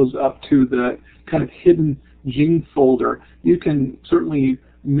and it goes up to the kind of hidden Jing folder, you can certainly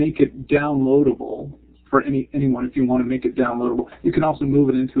make it downloadable for anyone if you want to make it downloadable. You can also move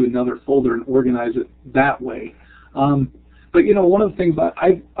it into another folder and organize it that way. But, you know, one of the things that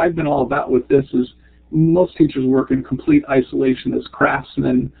I've been all about with this is most teachers work in complete isolation as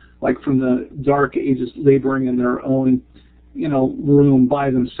craftsmen, like from the dark ages, laboring in their own, you know, room by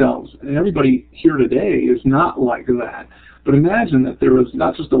themselves. And everybody here today is not like that. But imagine that there was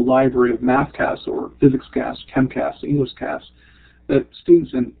not just a library of Mathcasts or PhysicsCasts, ChemCasts, EnglishCasts that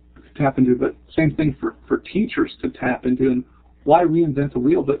students could tap into, but same thing for teachers to tap into. And why reinvent the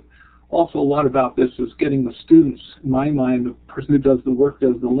wheel? But also a lot about this is getting the students, in my mind, the person who does the work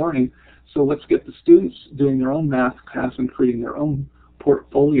does the learning. So let's get the students doing their own Mathcasts and creating their own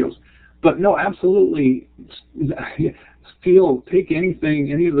portfolios. But no, absolutely, take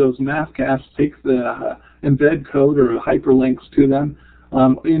anything, any of those Mathcasts, take the embed code or hyperlinks to them.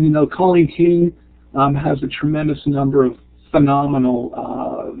 And you know, Colleen King has a tremendous number of phenomenal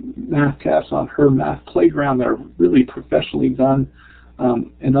Mathcasts on her Math Playground that are really professionally done,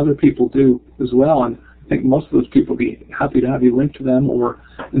 and other people do as well. And I think most of those people would be happy to have you link to them, or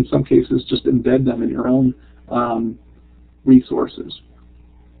in some cases just embed them in your own resources.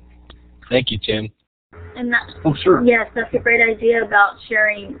 Thank you, Tim. And that, oh, sure. Yes, that's a great idea about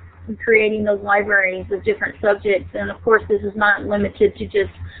sharing and creating those libraries of different subjects. And of course, this is not limited to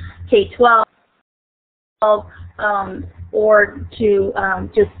just K-12 or to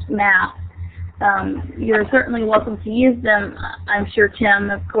just math. You're certainly welcome to use them. I'm sure Tim,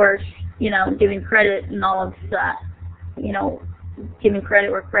 of course, you know, giving credit and all of that, you know, giving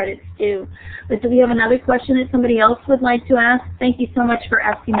credit where credit's due. But do we have another question that somebody else would like to ask? Thank you so much for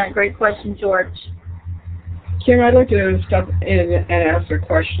asking that great question, George. Kim, I'd like to step in and ask a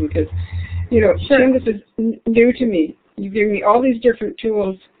question because, you know, sure. Tim, this is new to me. You've given me all these different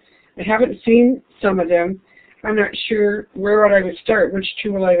tools. I haven't seen some of them. I'm not sure where would I would start, which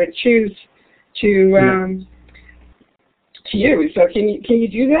tool I would choose to use. So can you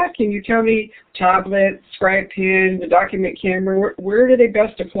do that? Can you tell me tablet, scribe pen, the document camera, where do they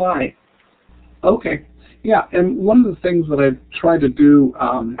best apply? Okay. Yeah, and one of the things that I've tried to do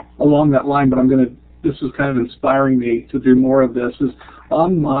along that line, but this is kind of inspiring me to do more of this, is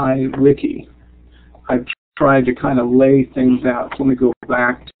on my wiki, I've tried to kind of lay things out. So let me go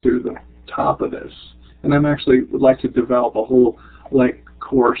back to the top of this. And I'm actually would like to develop a whole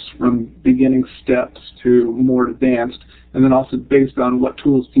course from beginning steps to more advanced, and then also based on what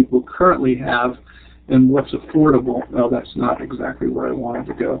tools people currently have and what's affordable. Well, that's not exactly where I wanted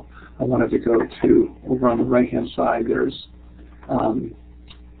to go. I wanted to go to, over on the right-hand side, there's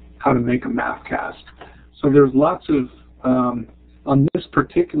how to make a Mathcast. So there's lots of, on this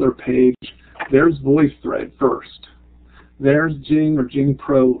particular page, there's VoiceThread first. There's Jing or Jing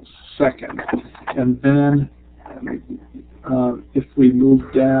Pro second. And then if we move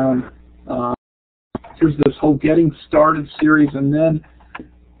down, here's this whole Getting Started series, and then,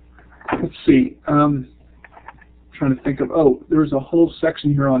 let's see, trying to think of, there's a whole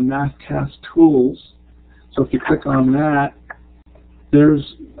section here on Mathcast tools. So if you click on that,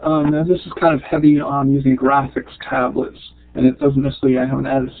 there's, now this is kind of heavy on using graphics tablets, and it doesn't necessarily, I haven't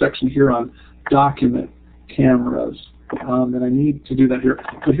added a section here on document cameras, and I need to do that here.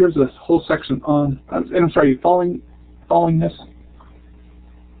 But here's a whole section on, and I'm sorry, are you following this?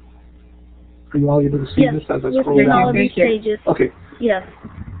 Are you all able to see this as I scroll down? All of these pages. Okay. Yes.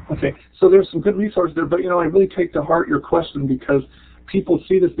 Okay, so there's some good resources there, but I really take to heart your question because people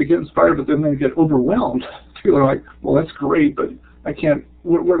see this, they get inspired, but then they get overwhelmed. People are like, well, that's great, but I can't,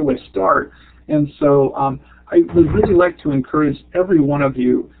 where do I start? And so I would really like to encourage every one of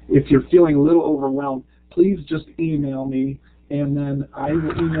you, if you're feeling a little overwhelmed, please just email me, and then I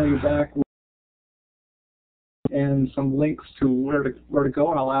will email you back with and some links to where to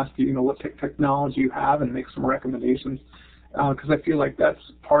go, and I'll ask you, what technology you have and make some recommendations, because I feel like that's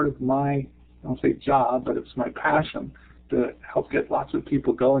part of my, I don't say job, but it's my passion to help get lots of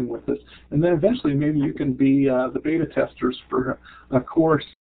people going with this. And then eventually maybe you can be the beta testers for a course.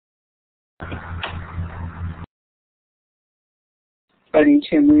 Buddy,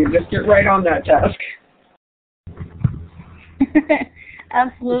 Tim, we just get right on that task.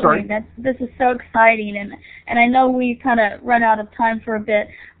 Absolutely. Sorry? This is so exciting, and I know we kind of run out of time for a bit.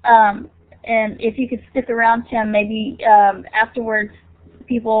 And if you could stick around, Tim, maybe afterwards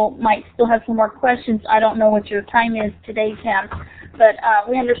people might still have some more questions. I don't know what your time is today, Tim, but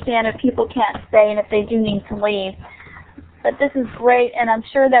we understand if people can't stay and if they do need to leave. But this is great, and I'm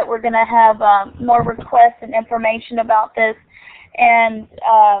sure that we're going to have more requests and information about this, and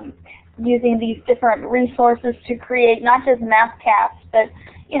using these different resources to create not just Mathcasts, but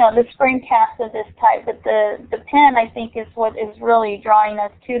the screencasts of this type. But the pen, I think, is what is really drawing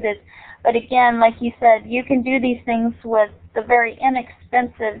us to this. But again, like you said, you can do these things with the very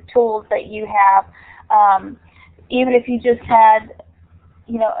inexpensive tools that you have. Even if you just had,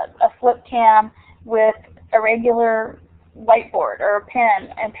 a flip cam with a regular whiteboard or a pen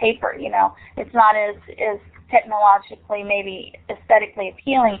and paper, it's not as technologically, maybe aesthetically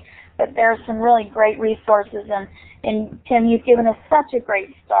appealing, but there are some really great resources, and Tim, you've given us such a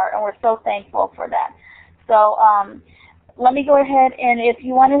great start, and we're so thankful for that. So let me go ahead, and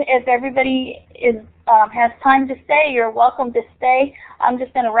if everybody has time to stay, you're welcome to stay. I'm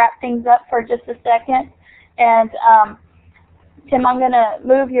just going to wrap things up for just a second, and Tim, I'm going to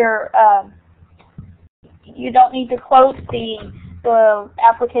move your. You don't need to close the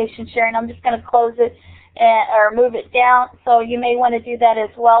application sharing. I'm just going to close it or move it down. So you may want to do that as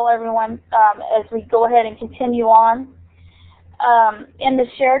well, everyone, as we go ahead and continue on. In the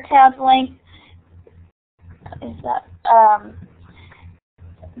Share tab link,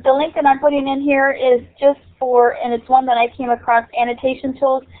 the link that I'm putting in here is just for, and it's one that I came across, annotation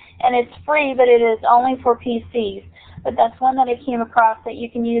tools, and it's free, but it is only for PCs. But that's one that I came across that you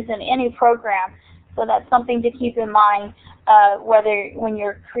can use in any program. So that's something to keep in mind, when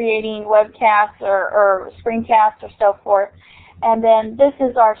you're creating webcasts or screencasts or so forth. And then this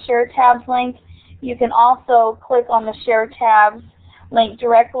is our Share Tabs link. You can also click on the Share Tabs link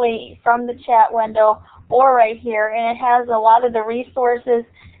directly from the chat window or right here, and it has a lot of the resources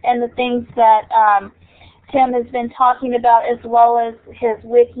and the things that Tim has been talking about, as well as his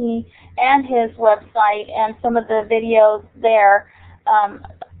wiki and his website and some of the videos there.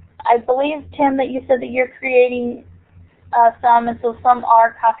 I believe, Tim, that you said that you're creating some, and so some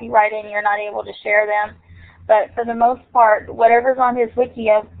are copyrighted and you're not able to share them. But for the most part, whatever's on his wiki,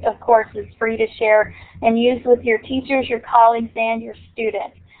 of course, is free to share and use with your teachers, your colleagues, and your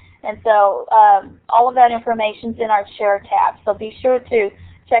students. And so all of that information is in our Share tab. So be sure to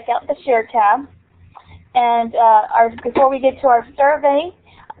check out the Share tab. And before we get to our survey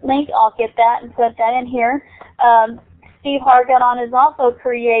link, I'll get that and put that in here. Steve Hargadon has also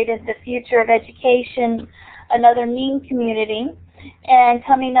created the Future of Education, another meme community. And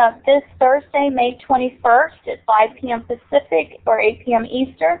coming up this Thursday, May 21st at 5 p.m. Pacific or 8 p.m.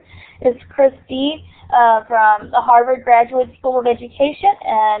 Eastern is Chris D. From the Harvard Graduate School of Education,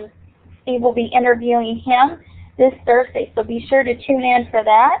 and Steve will be interviewing him this Thursday. So be sure to tune in for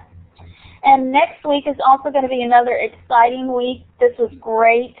that. And next week is also going to be another exciting week. This was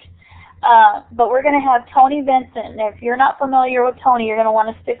great. But we're going to have Tony Vincent. And if you're not familiar with Tony, you're going to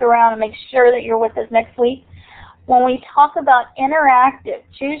want to stick around and make sure that you're with us next week when we talk about interactive,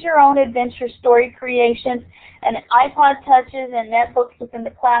 choose your own adventure story creations and iPod touches and netbooks within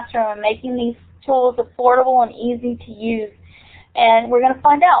the classroom, and making these tools affordable and easy to use. And we're going to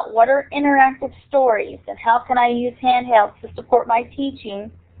find out what are interactive stories and how can I use handhelds to support my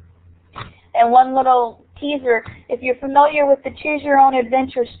teaching. And one little teaser, if you're familiar with the Choose Your Own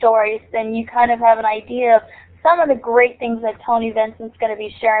Adventure stories, then you kind of have an idea of some of the great things that Tony Vincent's going to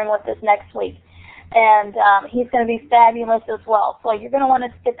be sharing with us next week. And he's going to be fabulous as well. So you're going to want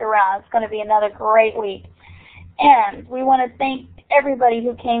to stick around. It's going to be another great week. And we want to thank everybody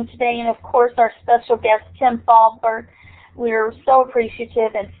who came today, and of course our special guest, Tim Fahlberg. We're so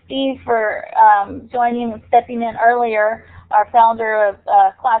appreciative, and Steve for joining and stepping in earlier, our founder of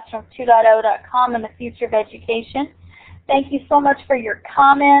Classroom2.0.com and the Future of Education. Thank you so much for your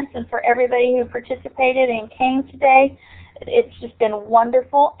comments and for everybody who participated and came today. It's just been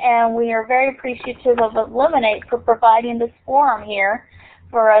wonderful, and we are very appreciative of Illuminate for providing this forum here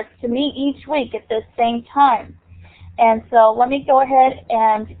for us to meet each week at this same time. And so let me go ahead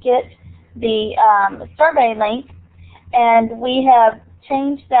and get the survey link, and we have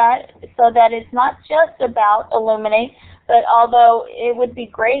changed that so that it's not just about Illuminate, but although it would be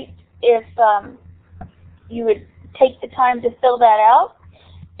great if you would take the time to fill that out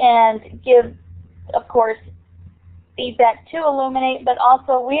and give, of course, feedback to Illuminate, but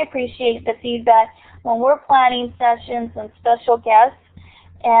also we appreciate the feedback when we're planning sessions and special guests.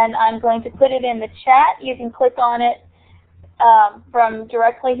 And I'm going to put it in the chat. You can click on it from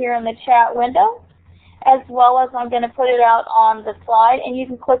directly here in the chat window, as well as I'm going to put it out on the slide, and you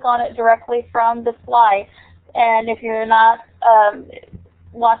can click on it directly from the slide. And if you're not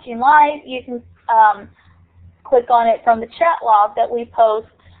watching live, you can click on it from the chat log that we post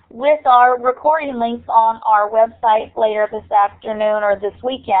with our recording links on our website later this afternoon or this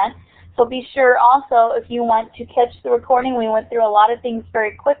weekend. So be sure also, if you want to catch the recording, we went through a lot of things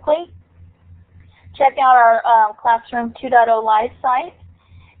very quickly. Check out our Classroom 2.0 live site,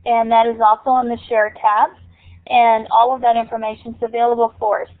 and that is also in the Share tab, and all of that information is available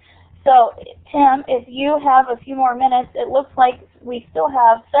for us. So, Tim, if you have a few more minutes, it looks like we still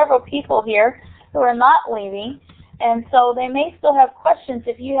have several people here who are not leaving, and so they may still have questions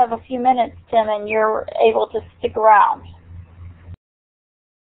if you have a few minutes, Tim, and you're able to stick around.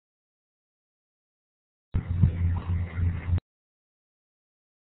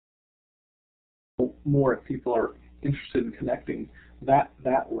 More if people are interested in connecting that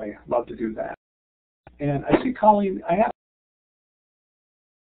way. I'd love to do that. And I see Colleen, I have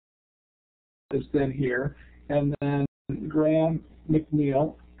has been here, and then Graham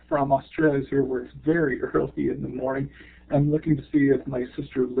McNeil from Australia is here, where it's very early in the morning. I'm looking to see if my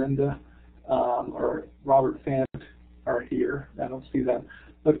sister Linda or Robert Fant are here. I don't see them.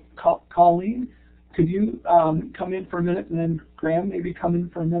 But Colleen, could you come in for a minute, and then Graham maybe come in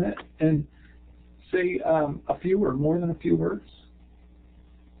for a minute and say a few or more than a few words?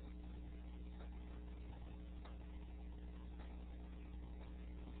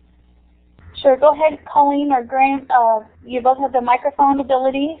 Sure, go ahead, Colleen or Graham. You both have the microphone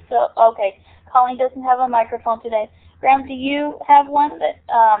ability, so okay. Colleen doesn't have a microphone today. Graham, do you have one that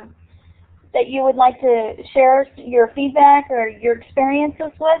that you would like to share your feedback or your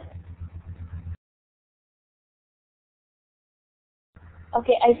experiences with?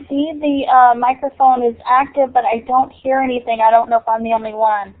 Okay, I see the microphone is active, but I don't hear anything. I don't know if I'm the only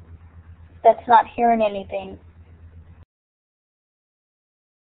one that's not hearing anything.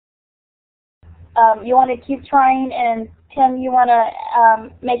 You want to keep trying, and Tim, you want to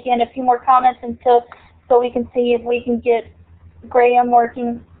make in a few more comments until so we can see if we can get Graham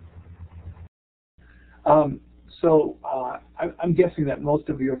working. I'm guessing that most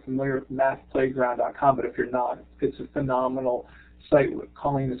of you are familiar with mathplayground.com, but if you're not, it's a phenomenal site where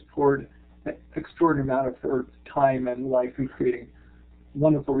Colleen has poured an extraordinary amount of her time and life in creating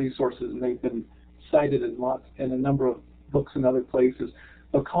wonderful resources, and they've been cited in a number of books and other places.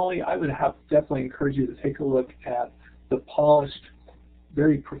 So Colleen, I would definitely encourage you to take a look at the polished,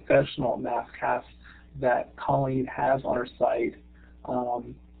 very professional Mathcasts that Colleen has on her site. I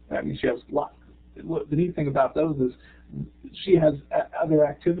mean, she has lots. The neat thing about those is she has other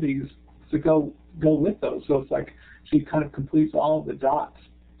activities to go with those. So it's like she kind of completes all of the dots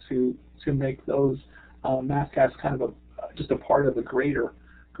to make those Mathcasts kind of just a part of a greater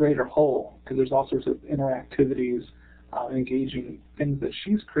whole, because there's all sorts of interactivities, engaging things that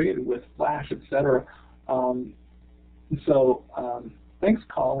she's created with Flash, etc. Thanks,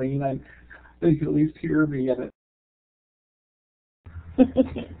 Colleen. I think you can at least hear me in it.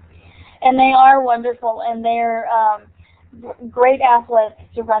 And they are wonderful, and they're great athletes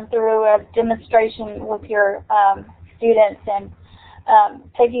to run through a demonstration with your students. And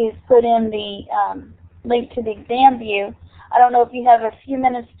Peggy has put in the link to the exam view. I don't know if you have a few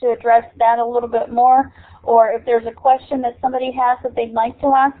minutes to address that a little bit more, or if there's a question that somebody has that they'd like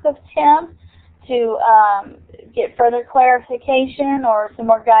to ask of Tim to get further clarification or some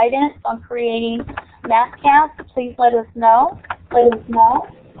more guidance on creating Mathcasts, please let us know. I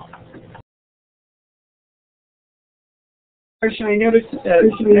noticed that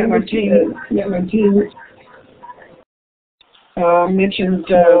my team mentioned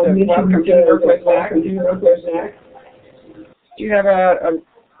welcome to work with Zach. Do you have a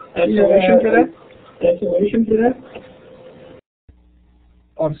solution for that?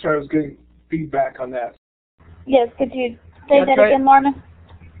 Oh, I'm sorry, I was getting feedback on that. Yes, could you say that again, Lorna?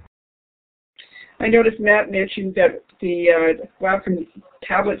 I noticed Matt mentioned that the Wacom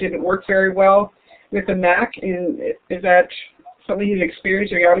tablet didn't work very well with the Mac, and is that something you've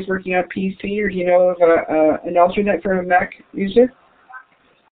experienced? Are you always working on PC, or do you know of an alternate for a Mac user?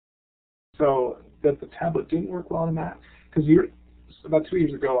 So that the tablet didn't work well on a Mac? Because about 2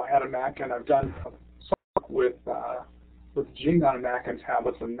 years ago, I had a Mac, and I've done some work with Jing on a Mac and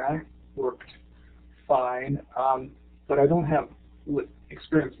tablets, and that worked fine. But I don't have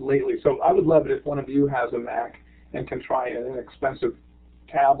experience lately. So I would love it if one of you has a Mac and can try an inexpensive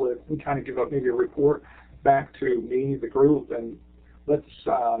tablet and kind of give up maybe a report back to me, the group, and let's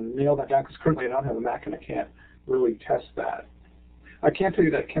nail that down, because currently I don't have a Mac and I can't really test that. I can tell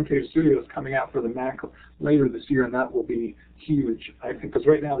you that Camtasia Studio is coming out for the Mac later this year, and that will be huge, I think, because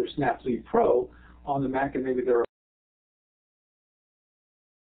right now there's Snapseed Pro on the Mac, and maybe they're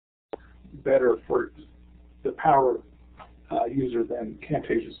better for the power user than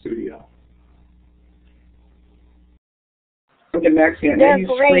Camtasia Studio. The Macs, yeah, They're they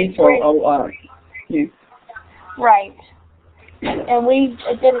use great, ScreenFlow a lot. Yeah. Right. And we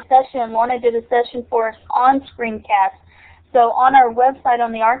did a session, Lorna did a session for us on screencasts. So on our website,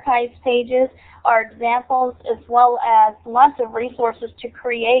 on the archives pages, are examples as well as lots of resources to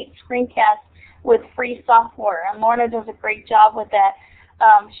create screencasts with free software. And Lorna does a great job with that.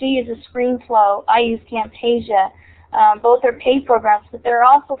 She uses ScreenFlow. I use Camtasia. Both are paid programs, but there are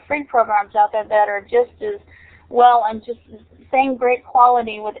also free programs out there that are just as well and just the same great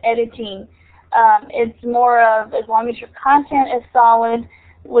quality with editing. It's more of, as long as your content is solid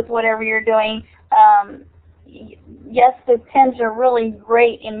with whatever you're doing. Yes, the pens are really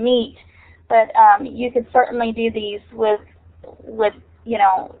great and neat, but you could certainly do these with you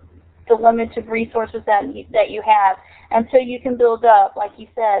know, the limited resources that you have, until you can build up, like you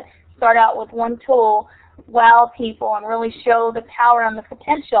said, start out with one tool, wow people, and really show the power and the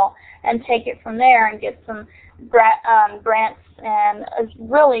potential, and take it from there and get some grants and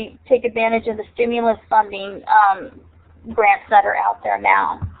really take advantage of the stimulus funding grants that are out there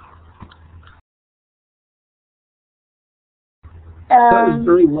now. That was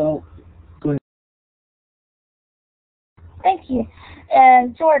very well. Go ahead. Thank you.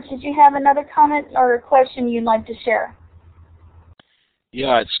 And George, did you have another comment or a question you'd like to share?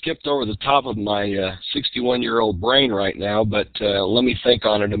 Yeah, it skipped over the top of my 61-year-old brain right now, but let me think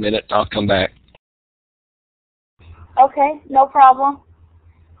on it a minute. I'll come back. Okay, no problem.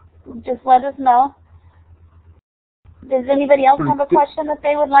 Just let us know. Does anybody else have a question that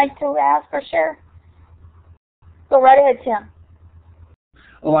they would like to ask or share? Go right ahead, Tim.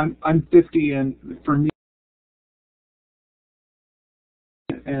 Oh, I'm 50, and for me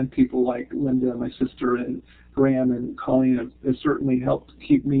and people like Linda, my sister, and Graham and Colleen have certainly helped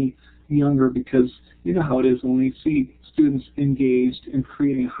keep me younger, because you know how it is when we see students engaged in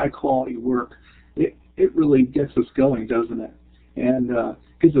creating high-quality work. It really gets us going, doesn't it? And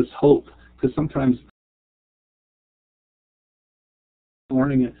gives us hope, because sometimes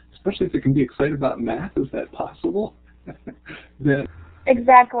learning, especially if they can be excited about math, is that possible? That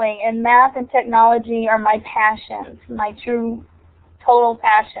Exactly, and math and technology are my passions, my true, total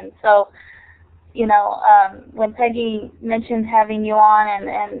passion. So, you know, when Peggy mentioned having you on,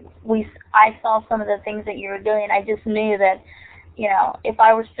 and I saw some of the things that you were doing, I just knew that, you know, if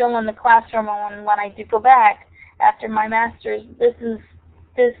I were still in the classroom and when I do go back after my master's, this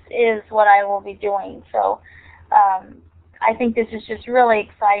is what I will be doing. So, I think this is just really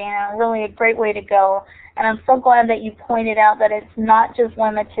exciting and really a great way to go. And I'm so glad that you pointed out that it's not just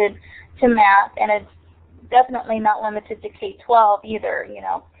limited to math, and it's definitely not limited to K-12 either, you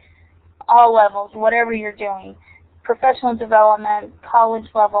know, all levels, whatever you're doing, professional development, college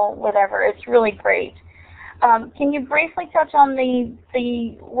level, whatever. It's really great. Can you briefly touch on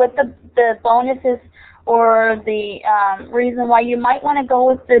what the bonuses or the reason why you might want to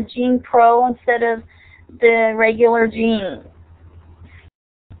go with the Gene Pro instead of the regular Gene,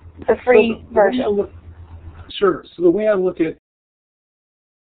 the free version? Sure. So the way I look at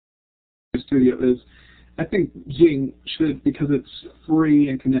Studio is, I think Jing should, because it's free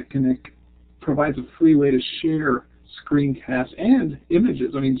and Connect provides a free way to share screencasts and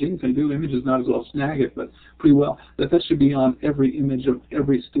images. I mean, Jing can do images, not as well as Snagit, but pretty well. That should be on every image of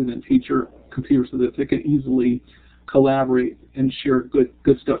every student and teacher computer, so that they can easily collaborate and share good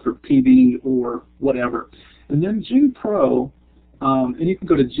stuff for PD or whatever. And then Jing Pro, and you can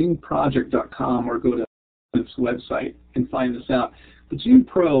go to jingproject.com or go to its website and find this out. But Jing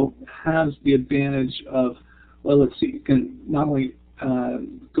Pro has the advantage of, well, let's see, you can not only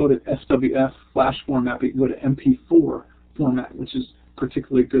go to SWF flash format, but you can go to MP4 format, which is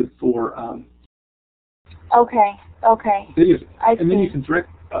particularly good for Okay. videos. And then you can direct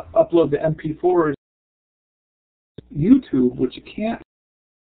upload the MP4s YouTube, which you can't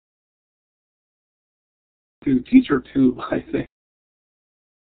do TeacherTube, I think.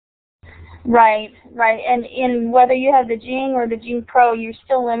 Right, right. And in whether you have the Jing or the Jing Pro, you're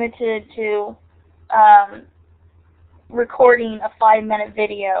still limited to recording a 5-minute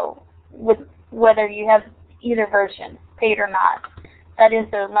video with whether you have either version, paid or not. That is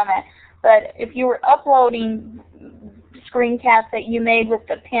the limit. But if you were uploading screencasts that you made with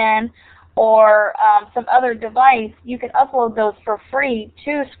the pen or some other device, you can upload those for free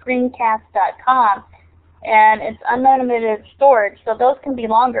to screencast.com. And it's unlimited storage, so those can be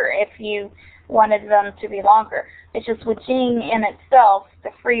longer if you wanted them to be longer. It's just with Jing in itself, the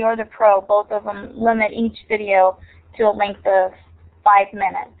free or the pro, both of them limit each video to a length of 5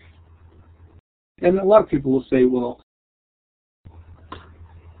 minutes. And a lot of people will say, well,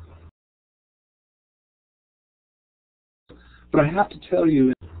 but I have to tell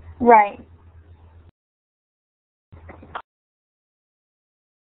you, right.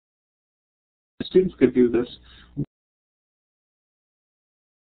 Students could do this.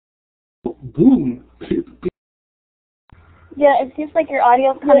 Boom. Yeah, it seems like your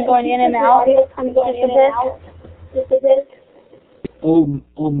audio's kind of going in and out. Just a bit. Oh,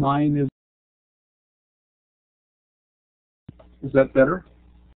 mine is that better?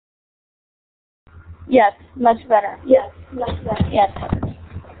 Yes, much better. Yes, much better. Yes.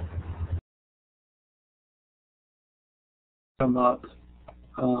 Come up.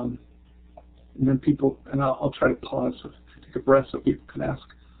 And then people, and I'll try to pause, take a breath so people can ask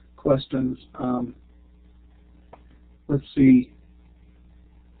questions. Let's see.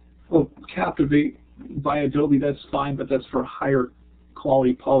 Oh, Captivate by Adobe, that's fine, but that's for higher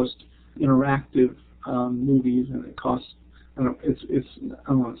quality polished interactive movies, and it costs, I don't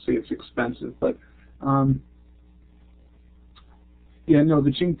want to say it's expensive, but yeah, no,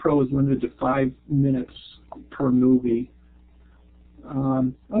 the Jing Pro is limited to 5 minutes per movie.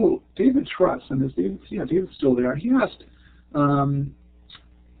 Oh, David Truss, and David's still there. He asked,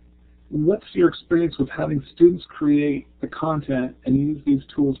 what's your experience with having students create the content and use these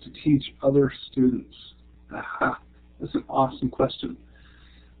tools to teach other students? Aha, that's an awesome question.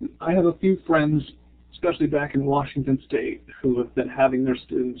 I have a few friends, especially back in Washington State, who have been having their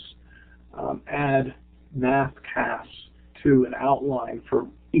students add Mathcasts to an outline for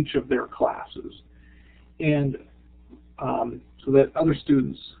each of their classes. And so that other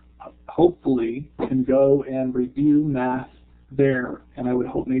students hopefully can go and review math there, and I would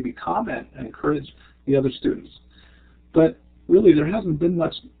hope maybe comment and encourage the other students. But really, there hasn't been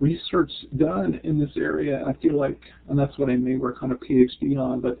much research done in this area, and I feel like, and that's what I may work on a PhD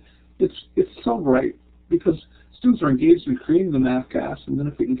on, but it's so right, because students are engaged in creating the Mathcasts, and then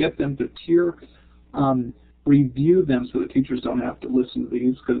if we can get them to peer review them so that teachers don't have to listen to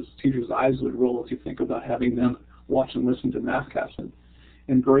these, because teachers' eyes would roll if you think about having them watch and listen to Mathcasts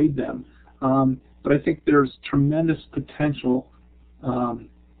and grade them. But I think there's tremendous potential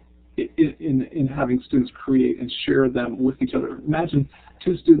in having students create and share them with each other. Imagine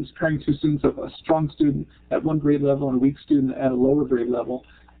pairing two students of a strong student at one grade level and a weak student at a lower grade level,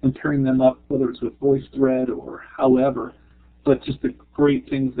 and pairing them up, whether it's with VoiceThread or however, but just the great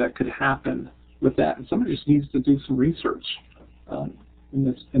things that could happen with that. And somebody just needs to do some research in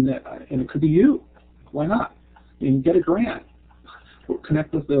this, and it could be you. Why not? And get a grant. Or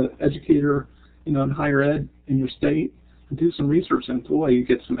connect with the educator, in higher ed in your state, and do some research. And boy, you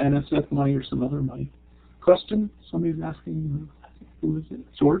get some NSF money or some other money. Question? Somebody's asking. Who is it?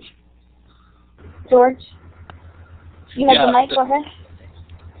 George? George? You have the mic. Go ahead.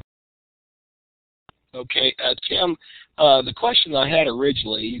 Okay, Tim, the question I had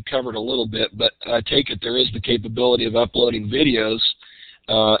originally, you covered a little bit, but I take it there is the capability of uploading videos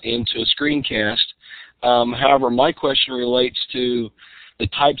into a screencast. However, my question relates to the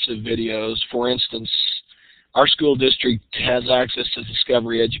types of videos. For instance, our school district has access to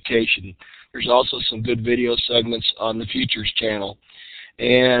Discovery Education. There's also some good video segments on the Futures channel.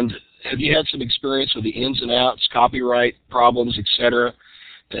 And have you had some experience with the ins and outs, copyright problems, etc.?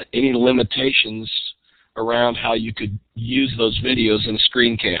 Any limitations around how you could use those videos in a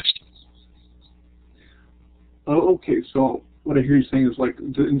screencast? Oh, okay. So what I hear you saying is, like,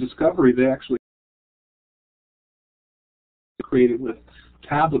 in Discovery, they actually created with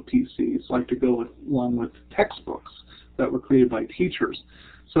tablet PCs, like to go along with textbooks that were created by teachers.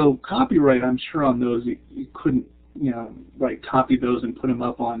 So copyright, I'm sure on those you couldn't, copy those and put them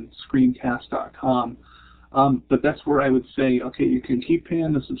up on screencast.com. But that's where I would say, okay, you can keep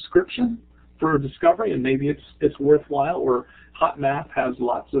paying the subscription for Discovery, and maybe it's worthwhile. Or Hot Math has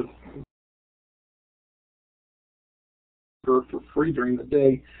lots of for free during the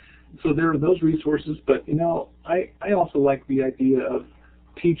day. So there are those resources, but I also like the idea of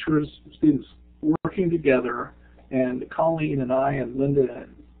teachers, students working together, and Colleen and I and Linda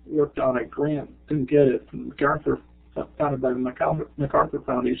worked on a grant, didn't get it, from MacArthur, founded by the MacArthur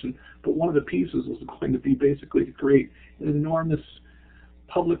Foundation, but one of the pieces was going to be basically to create an enormous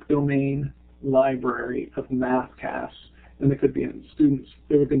public domain library of Mathcasts, and they could be in students,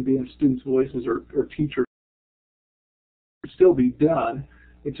 they were going to be in students' voices or teachers. It would still be done.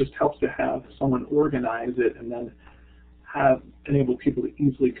 It just helps to have someone organize it and then enable people to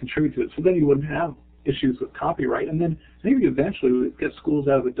easily contribute to it. So then you wouldn't have issues with copyright. And then maybe eventually we'd get schools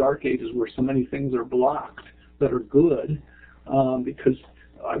out of the dark ages where so many things are blocked that are good, because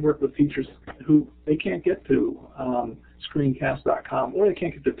I work with teachers who they can't get to screencast.com, or they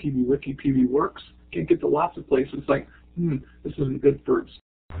can't get to PBWiki, PBWorks, can't get to lots of places. Like, this isn't good for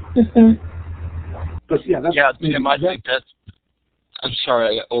But yeah, that's, Tim, I think that's. I'm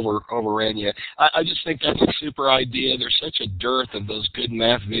sorry, I overran you. I just think that's a super idea. There's such a dearth of those good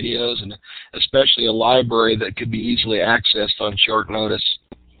math videos, and especially a library that could be easily accessed on short notice.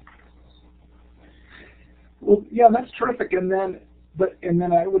 Well, yeah, that's terrific. And then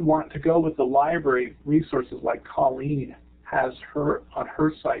I would want to go with the library resources like Colleen has on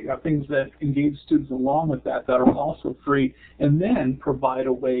her site, things that engage students along with that are also free, and then provide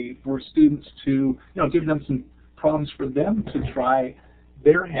a way for students to, give them some problems for them to try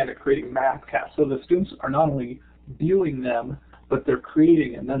their hand at creating Mathcasts. So the students are not only viewing them, but they're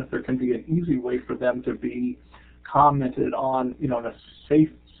creating, and then if there can be an easy way for them to be commented on, in a safe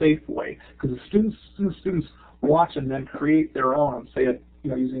way, because the students watch and then create their own, and say it,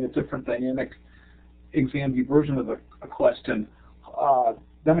 using a different dynamic exam version of a question,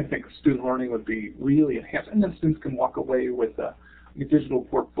 then I think student learning would be really enhanced, and then students can walk away with a digital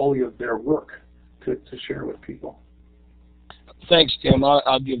portfolio of their work to share with people. Thanks, Tim.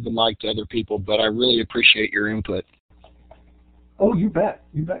 I'll give the mic to other people, but I really appreciate your input. Oh, you bet.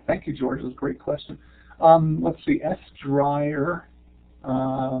 You bet. Thank you, George. It was a great question. Let's see. S. Dreyer.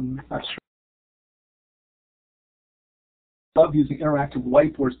 Not sure. Love using interactive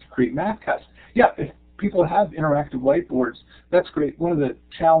whiteboards to create Mathcasts. Yeah, if people have interactive whiteboards, that's great. One of the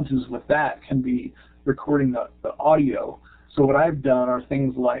challenges with that can be recording the audio. So what I've done are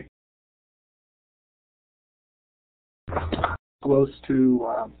things like close to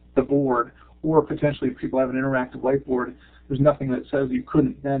the board, or potentially if people have an interactive whiteboard, there's nothing that says you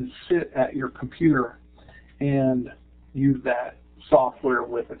couldn't then sit at your computer and use that software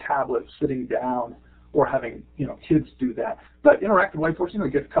with a tablet sitting down, or having kids do that. But interactive whiteboards,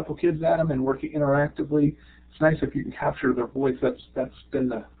 get a couple kids at them and working interactively. It's nice if you can capture their voice. That's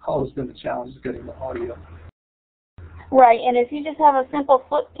always been the challenge, is getting the audio. Right, and if you just have a simple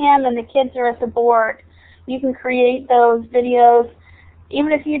flip cam and the kids are at the board, you can create those videos,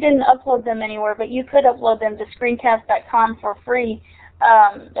 even if you didn't upload them anywhere, but you could upload them to screencast.com for free,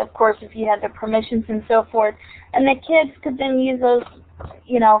 of course, if you had the permissions and so forth. And the kids could then use those,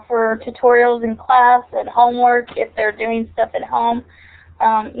 for tutorials in class and homework if they're doing stuff at home,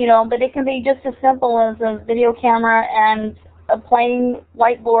 but it can be just as simple as a video camera and a plain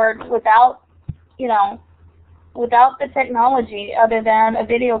whiteboard without the technology other than a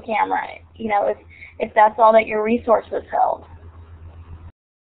video camera, if that's all that your resources held.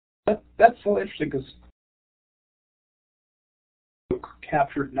 That's so interesting, because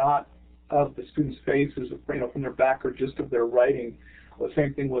captured not of the students' faces, from their back, or just of their writing. The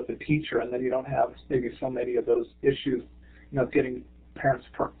same thing with the teacher, and then you don't have maybe so many of those issues, getting parents'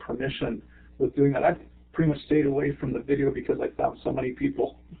 permission with doing that. I've pretty much stayed away from the video because I found so many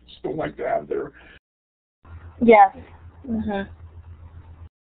people still like to have their. Yes. Mhm.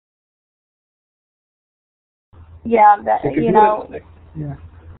 Yeah, Yeah.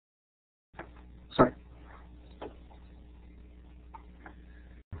 Sorry.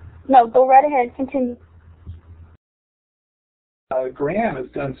 No, go right ahead. Continue. Graham has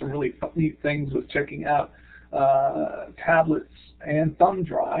done some really neat things with checking out tablets and thumb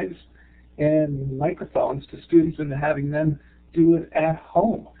drives and microphones to students and having them do it at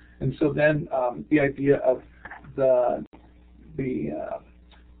home. And so then the idea of the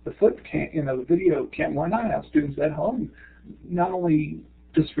flip cam, the video cam, why not have students at home not only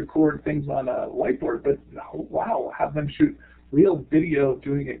just record things on a whiteboard, but have them shoot real video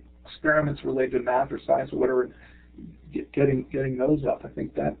doing experiments related to math or science or whatever, and getting those up. I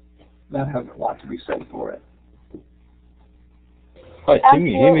think that has a lot to be said for it. Hi, Tim,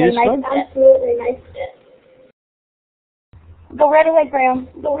 you hear me this time? Absolutely nice. Go right ahead, Graham.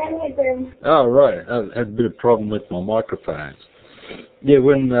 Oh, right. I had a bit of problem with my microphones. Yeah,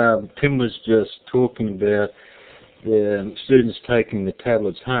 when Tim was just talking about the students taking the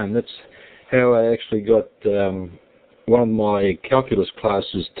tablets home. That's how I actually got one of my calculus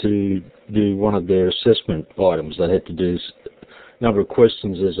classes to do one of their assessment items. They had to do a number of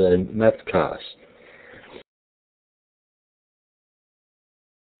questions as a Mathcast.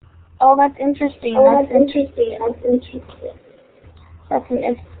 Oh, that's interesting. That's an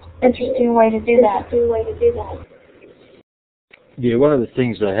interesting way to do that. Yeah, one of the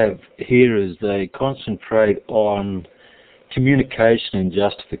things they have here is they concentrate on communication and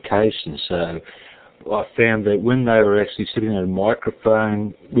justification. So I found that when they were actually sitting at a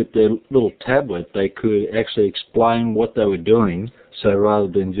microphone with their little tablet, they could actually explain what they were doing. So rather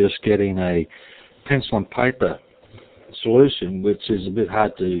than just getting a pencil and paper solution, which is a bit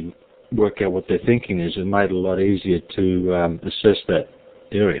hard to work out what their thinking is, it made it a lot easier to assess that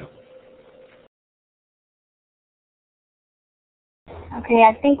area. Okay,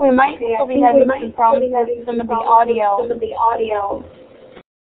 I think we might still be having some problems with some of the audio.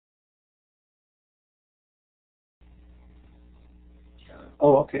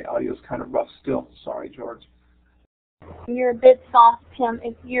 Oh, okay. Audio's kind of rough still. Sorry, George. You're a bit soft, Tim.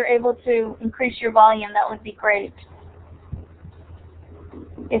 If you're able to increase your volume, that would be great.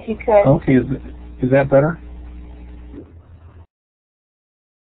 If you could. Okay, is that better?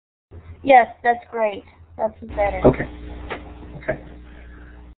 Yes, that's great. That's better. Okay.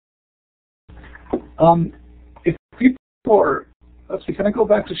 If people are, let's see, can I go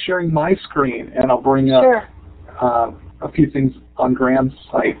back to sharing my screen and I'll bring up a few things on Graham's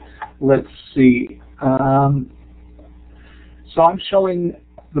site. Let's see. So I'm showing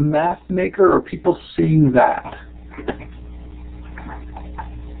the Math Maker. Are people seeing that?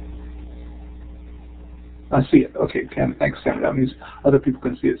 I see it. Okay, thanks, Sam. That means other people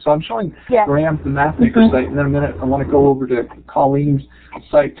can see it. So I'm showing Graham, the Math Maker site, and then in a minute I want to go over to Colleen's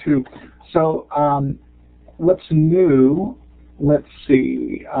site too. So what's new? Let's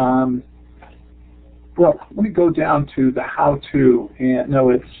see. Well, let me go down to the how-to. And no,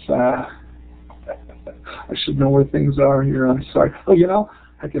 it's I should know where things are here. I'm sorry. Oh, you know,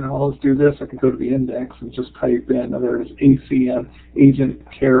 I can always do this. I can go to the index and just type in. There is ACM, Agent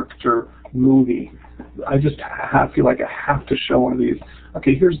Character Movie. I just feel like I have to show one of these.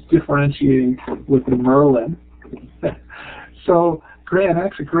 Okay, here's differentiating with Merlin. So Graham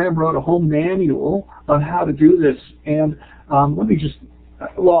wrote a whole manual on how to do this. And let me just,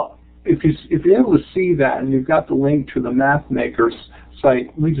 well, if you're able to see that and you've got the link to the Math Maker's site,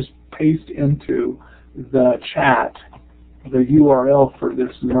 let me just paste into the chat the URL for this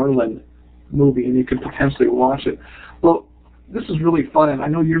Merlin movie, and you could potentially watch it. Well, this is really fun, and I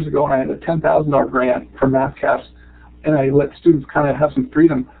know years ago when I had a $10,000 grant for Mathcasts, and I let students kind of have some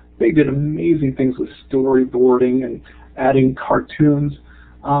freedom, they did amazing things with storyboarding and adding cartoons.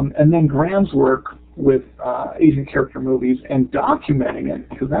 And then Graham's work with Asian character movies and documenting it,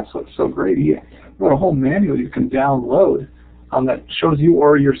 because that's what's so great. He wrote a whole manual you can download that shows you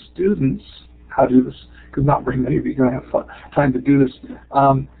or your students how to do this, because not very many of you are going to have time to do this.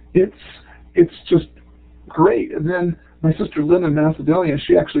 It's just great. And then my sister Lynn in Macedonia,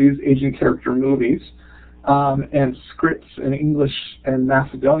 she actually used Asian character movies and scripts in English and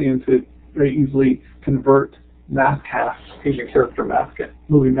Macedonian to very easily convert Mathcasts, Asian character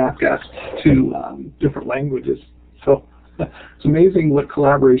movie Mathcasts, to different languages. So it's amazing what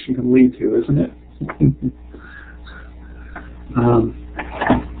collaboration can lead to, isn't it?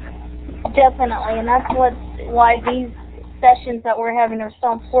 Definitely, and that's why these sessions that we're having are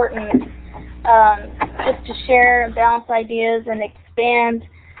so important. Just to share and bounce ideas and expand,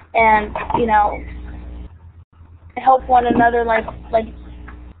 and help one another, like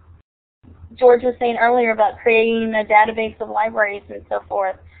George was saying earlier about creating a database of libraries and so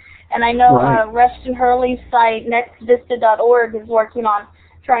forth. And I know Rushton Hurley's site, nextvista.org, is working on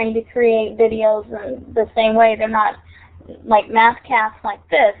trying to create videos in the same way. They're not like Mathcasts like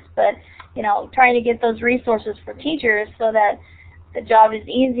this, but trying to get those resources for teachers so that the job is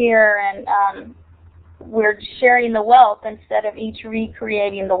easier and we're sharing the wealth instead of each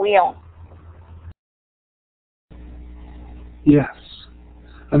recreating the wheel. Yes,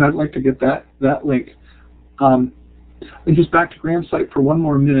 and I'd like to get that link. And just back to Graham's site for one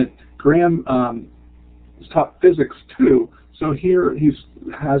more minute. Graham has taught physics too, so here he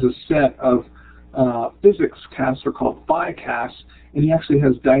has a set of physics casts, are called phi casts, and he actually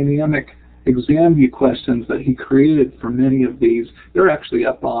has dynamic exam view questions that he created for many of these. They're actually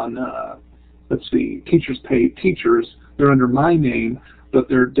up on, let's see, Teachers Pay Teachers. They're under my name, but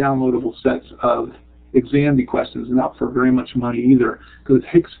they're downloadable sets of exam view questions, not for very much money either, because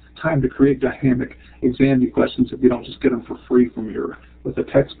it takes time to create dynamic exam view questions if you don't just get them for free from with a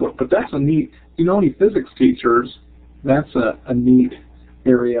textbook. But that's a neat, any physics teachers that's a neat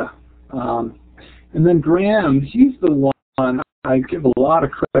area. And then Graham, he's the one I give a lot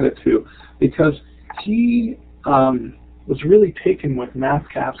of credit to because he was really taken with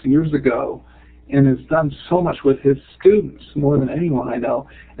Mathcasts years ago and has done so much with his students, more than anyone I know.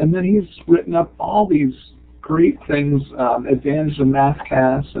 And then he's written up all these great things, advantages of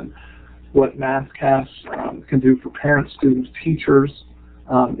Mathcasts and what Mathcasts can do for parents, students, teachers.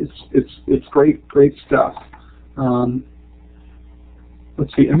 It's great stuff.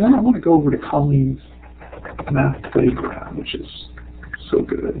 Let's see, and then I want to go over to Colleen's Math Playground, which is so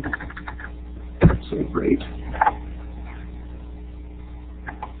good, so great.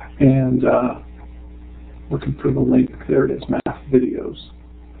 And looking for the link, there it is, Math Videos.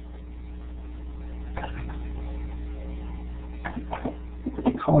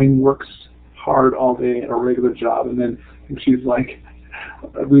 Colleen works hard all day at a regular job, and she's like,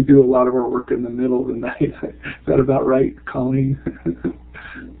 we do a lot of our work in the middle of the night. Is that about right, Colleen?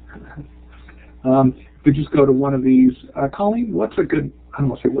 If we just go to one of these, Colleen, what's a good, I don't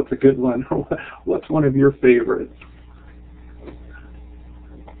want to say what's a good one, what's one of your favorites?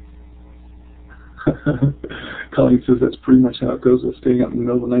 Colleen says that's pretty much how it goes with staying up in the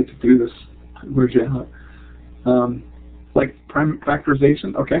middle of the night to do this. Where's you at? Like prime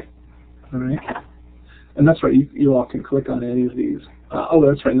factorization? Okay. All right. And that's right, you all can click on any of these. Oh,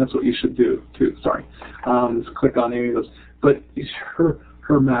 that's right, and that's what you should do, too. Sorry. Just click on any of those. But her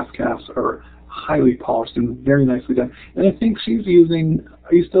Mathcasts are highly polished and very nicely done. And I think she's using,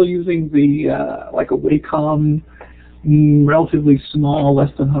 are you still using the, like a Wacom, relatively small,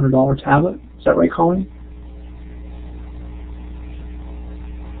 less than $100 tablet? Is that right, Colleen?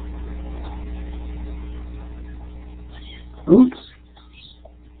 Oops.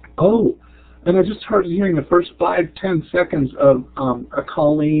 Oh. And I just started hearing the first 5-10 seconds of a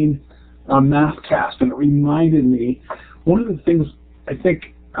Colleen Mathcast, and it reminded me, one of the things I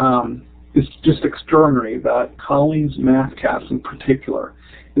think is just extraordinary about Colleen's Mathcast in particular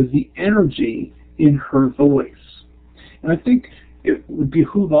is the energy in her voice. And I think it would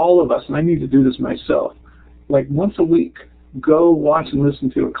behoove all of us, and I need to do this myself, like once a week, go watch and listen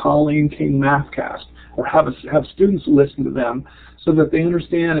to a Colleen King Mathcast, or have students listen to them, so that they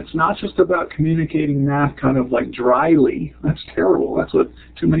understand it's not just about communicating math kind of like dryly. That's terrible. That's what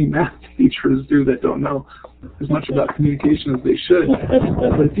too many math teachers do that don't know as much about communication as they should.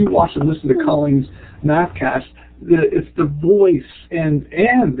 But if you watch and listen to Colleen's Mathcast, it's the voice and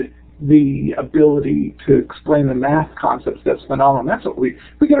the ability to explain the math concepts that's phenomenal. That's what we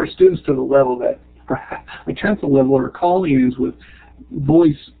get our students to the level that a 10th level or Colleen is with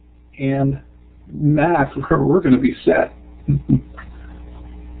voice and math, we're going to be set.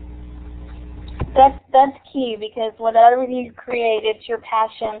 That's key, because whatever you create, it's your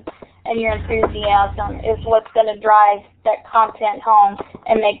passion and your enthusiasm is what's going to drive that content home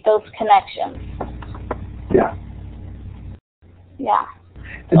and make those connections. Yeah. Yeah.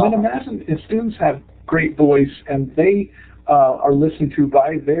 And then imagine if students have great voice and they are listened to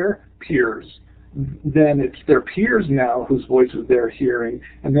by their peers, then it's their peers now whose voices they're hearing,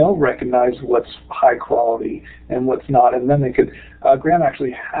 and they'll recognize what's high quality and what's not. And then they could, Graham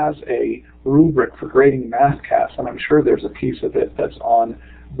actually has a rubric for grading Mathcasts, and I'm sure there's a piece of it that's on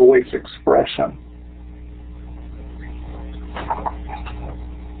voice expression.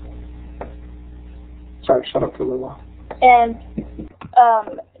 Sorry, shut up for a little while. And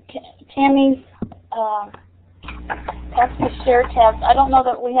Tammy's that's the share tabs. I don't know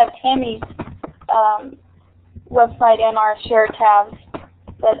that we have Tammy's website in our share tabs,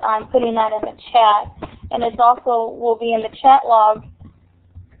 but I'm putting that in the chat, and it's also will be in the chat log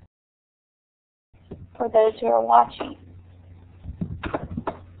for those who are watching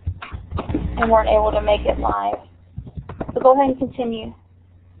and weren't able to make it live. So go ahead and continue.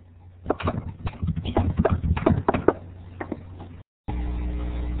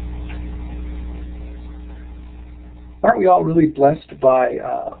 Aren't we all really blessed by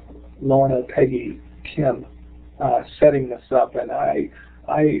Lorna, Peggy, Kim setting this up? And I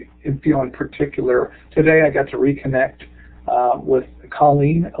feel in particular, today I got to reconnect with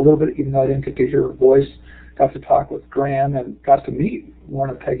Colleen a little bit, even though I didn't get to hear her voice. Got to talk with Graham and got to meet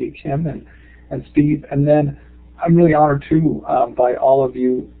Lorna, Peggy, Kim, and Steve. And then I'm really honored too by all of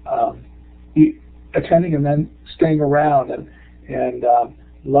you attending and then staying around, and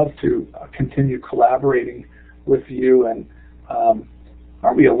love to continue collaborating with you. And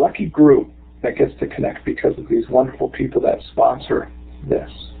aren't we a lucky group that gets to connect because of these wonderful people that sponsor this?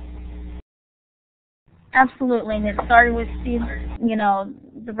 Absolutely, and it started with Steve,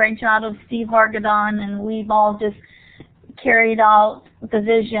 the brainchild of Steve Argadon, and we've all just carried out the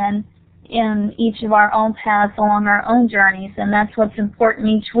vision in each of our own paths along our own journeys, and that's what's important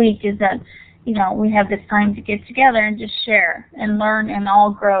each week, is that, you know, we have this time to get together and just share and learn and all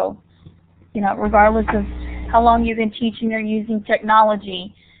grow. You know, regardless of how long you've been teaching or using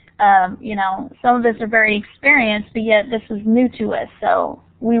technology, you know, some of us are very experienced, but yet this was new to us, so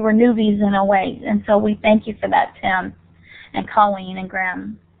we were newbies in a way, and so we thank you for that, Tim, and Colleen and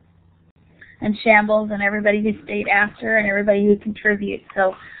Graham, and Shambles, and everybody who stayed after, and everybody who contributes.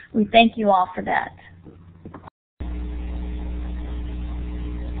 So we thank you all for that.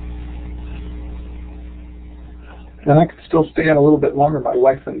 And I could still stay on a little bit longer. My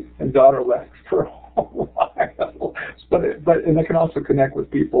wife and daughter left for a while, and I can also connect with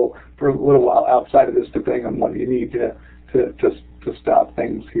people for a little while outside of this, depending on what you need to stop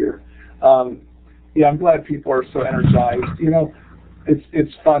things here. Yeah, I'm glad people are so energized. You know,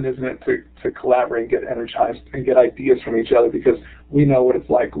 it's fun, isn't it, to collaborate and get energized and get ideas from each other, because we know what it's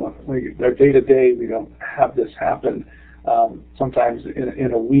like when they're day to day. We don't have this happen sometimes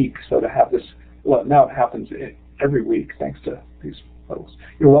in a week. So to have this, well, now it happens every week thanks to these folks.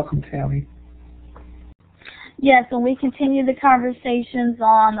 You're welcome, Tammy. Yes, and we continue the conversations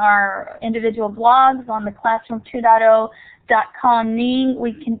on our individual blogs on the Classroom 2.0.com Ning.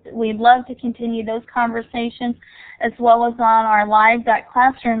 We'd love to continue those conversations, as well as on our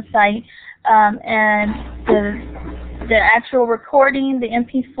live.classroom site, and the actual recording, the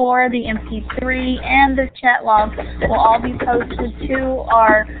MP4, the MP3, and the chat logs will all be posted to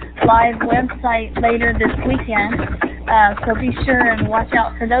our live website later this weekend. So be sure and watch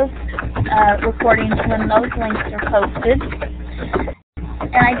out for those recordings when those links are posted.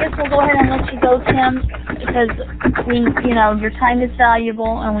 And I guess we'll go ahead and let you go, Tim, because you know, your time is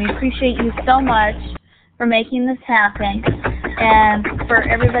valuable, and we appreciate you so much for making this happen, and for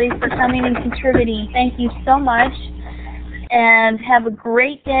everybody for coming and contributing. Thank you so much, and have a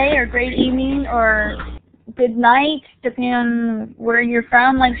great day or great evening or good night, depending on where you're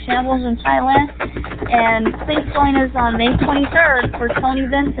from, like Shambles in Thailand. And please join us on May 23rd for Tony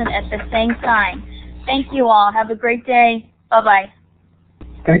Vincent at the same time. Thank you all. Have a great day. Bye-bye.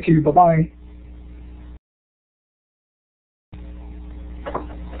 Thank you. Bye-bye.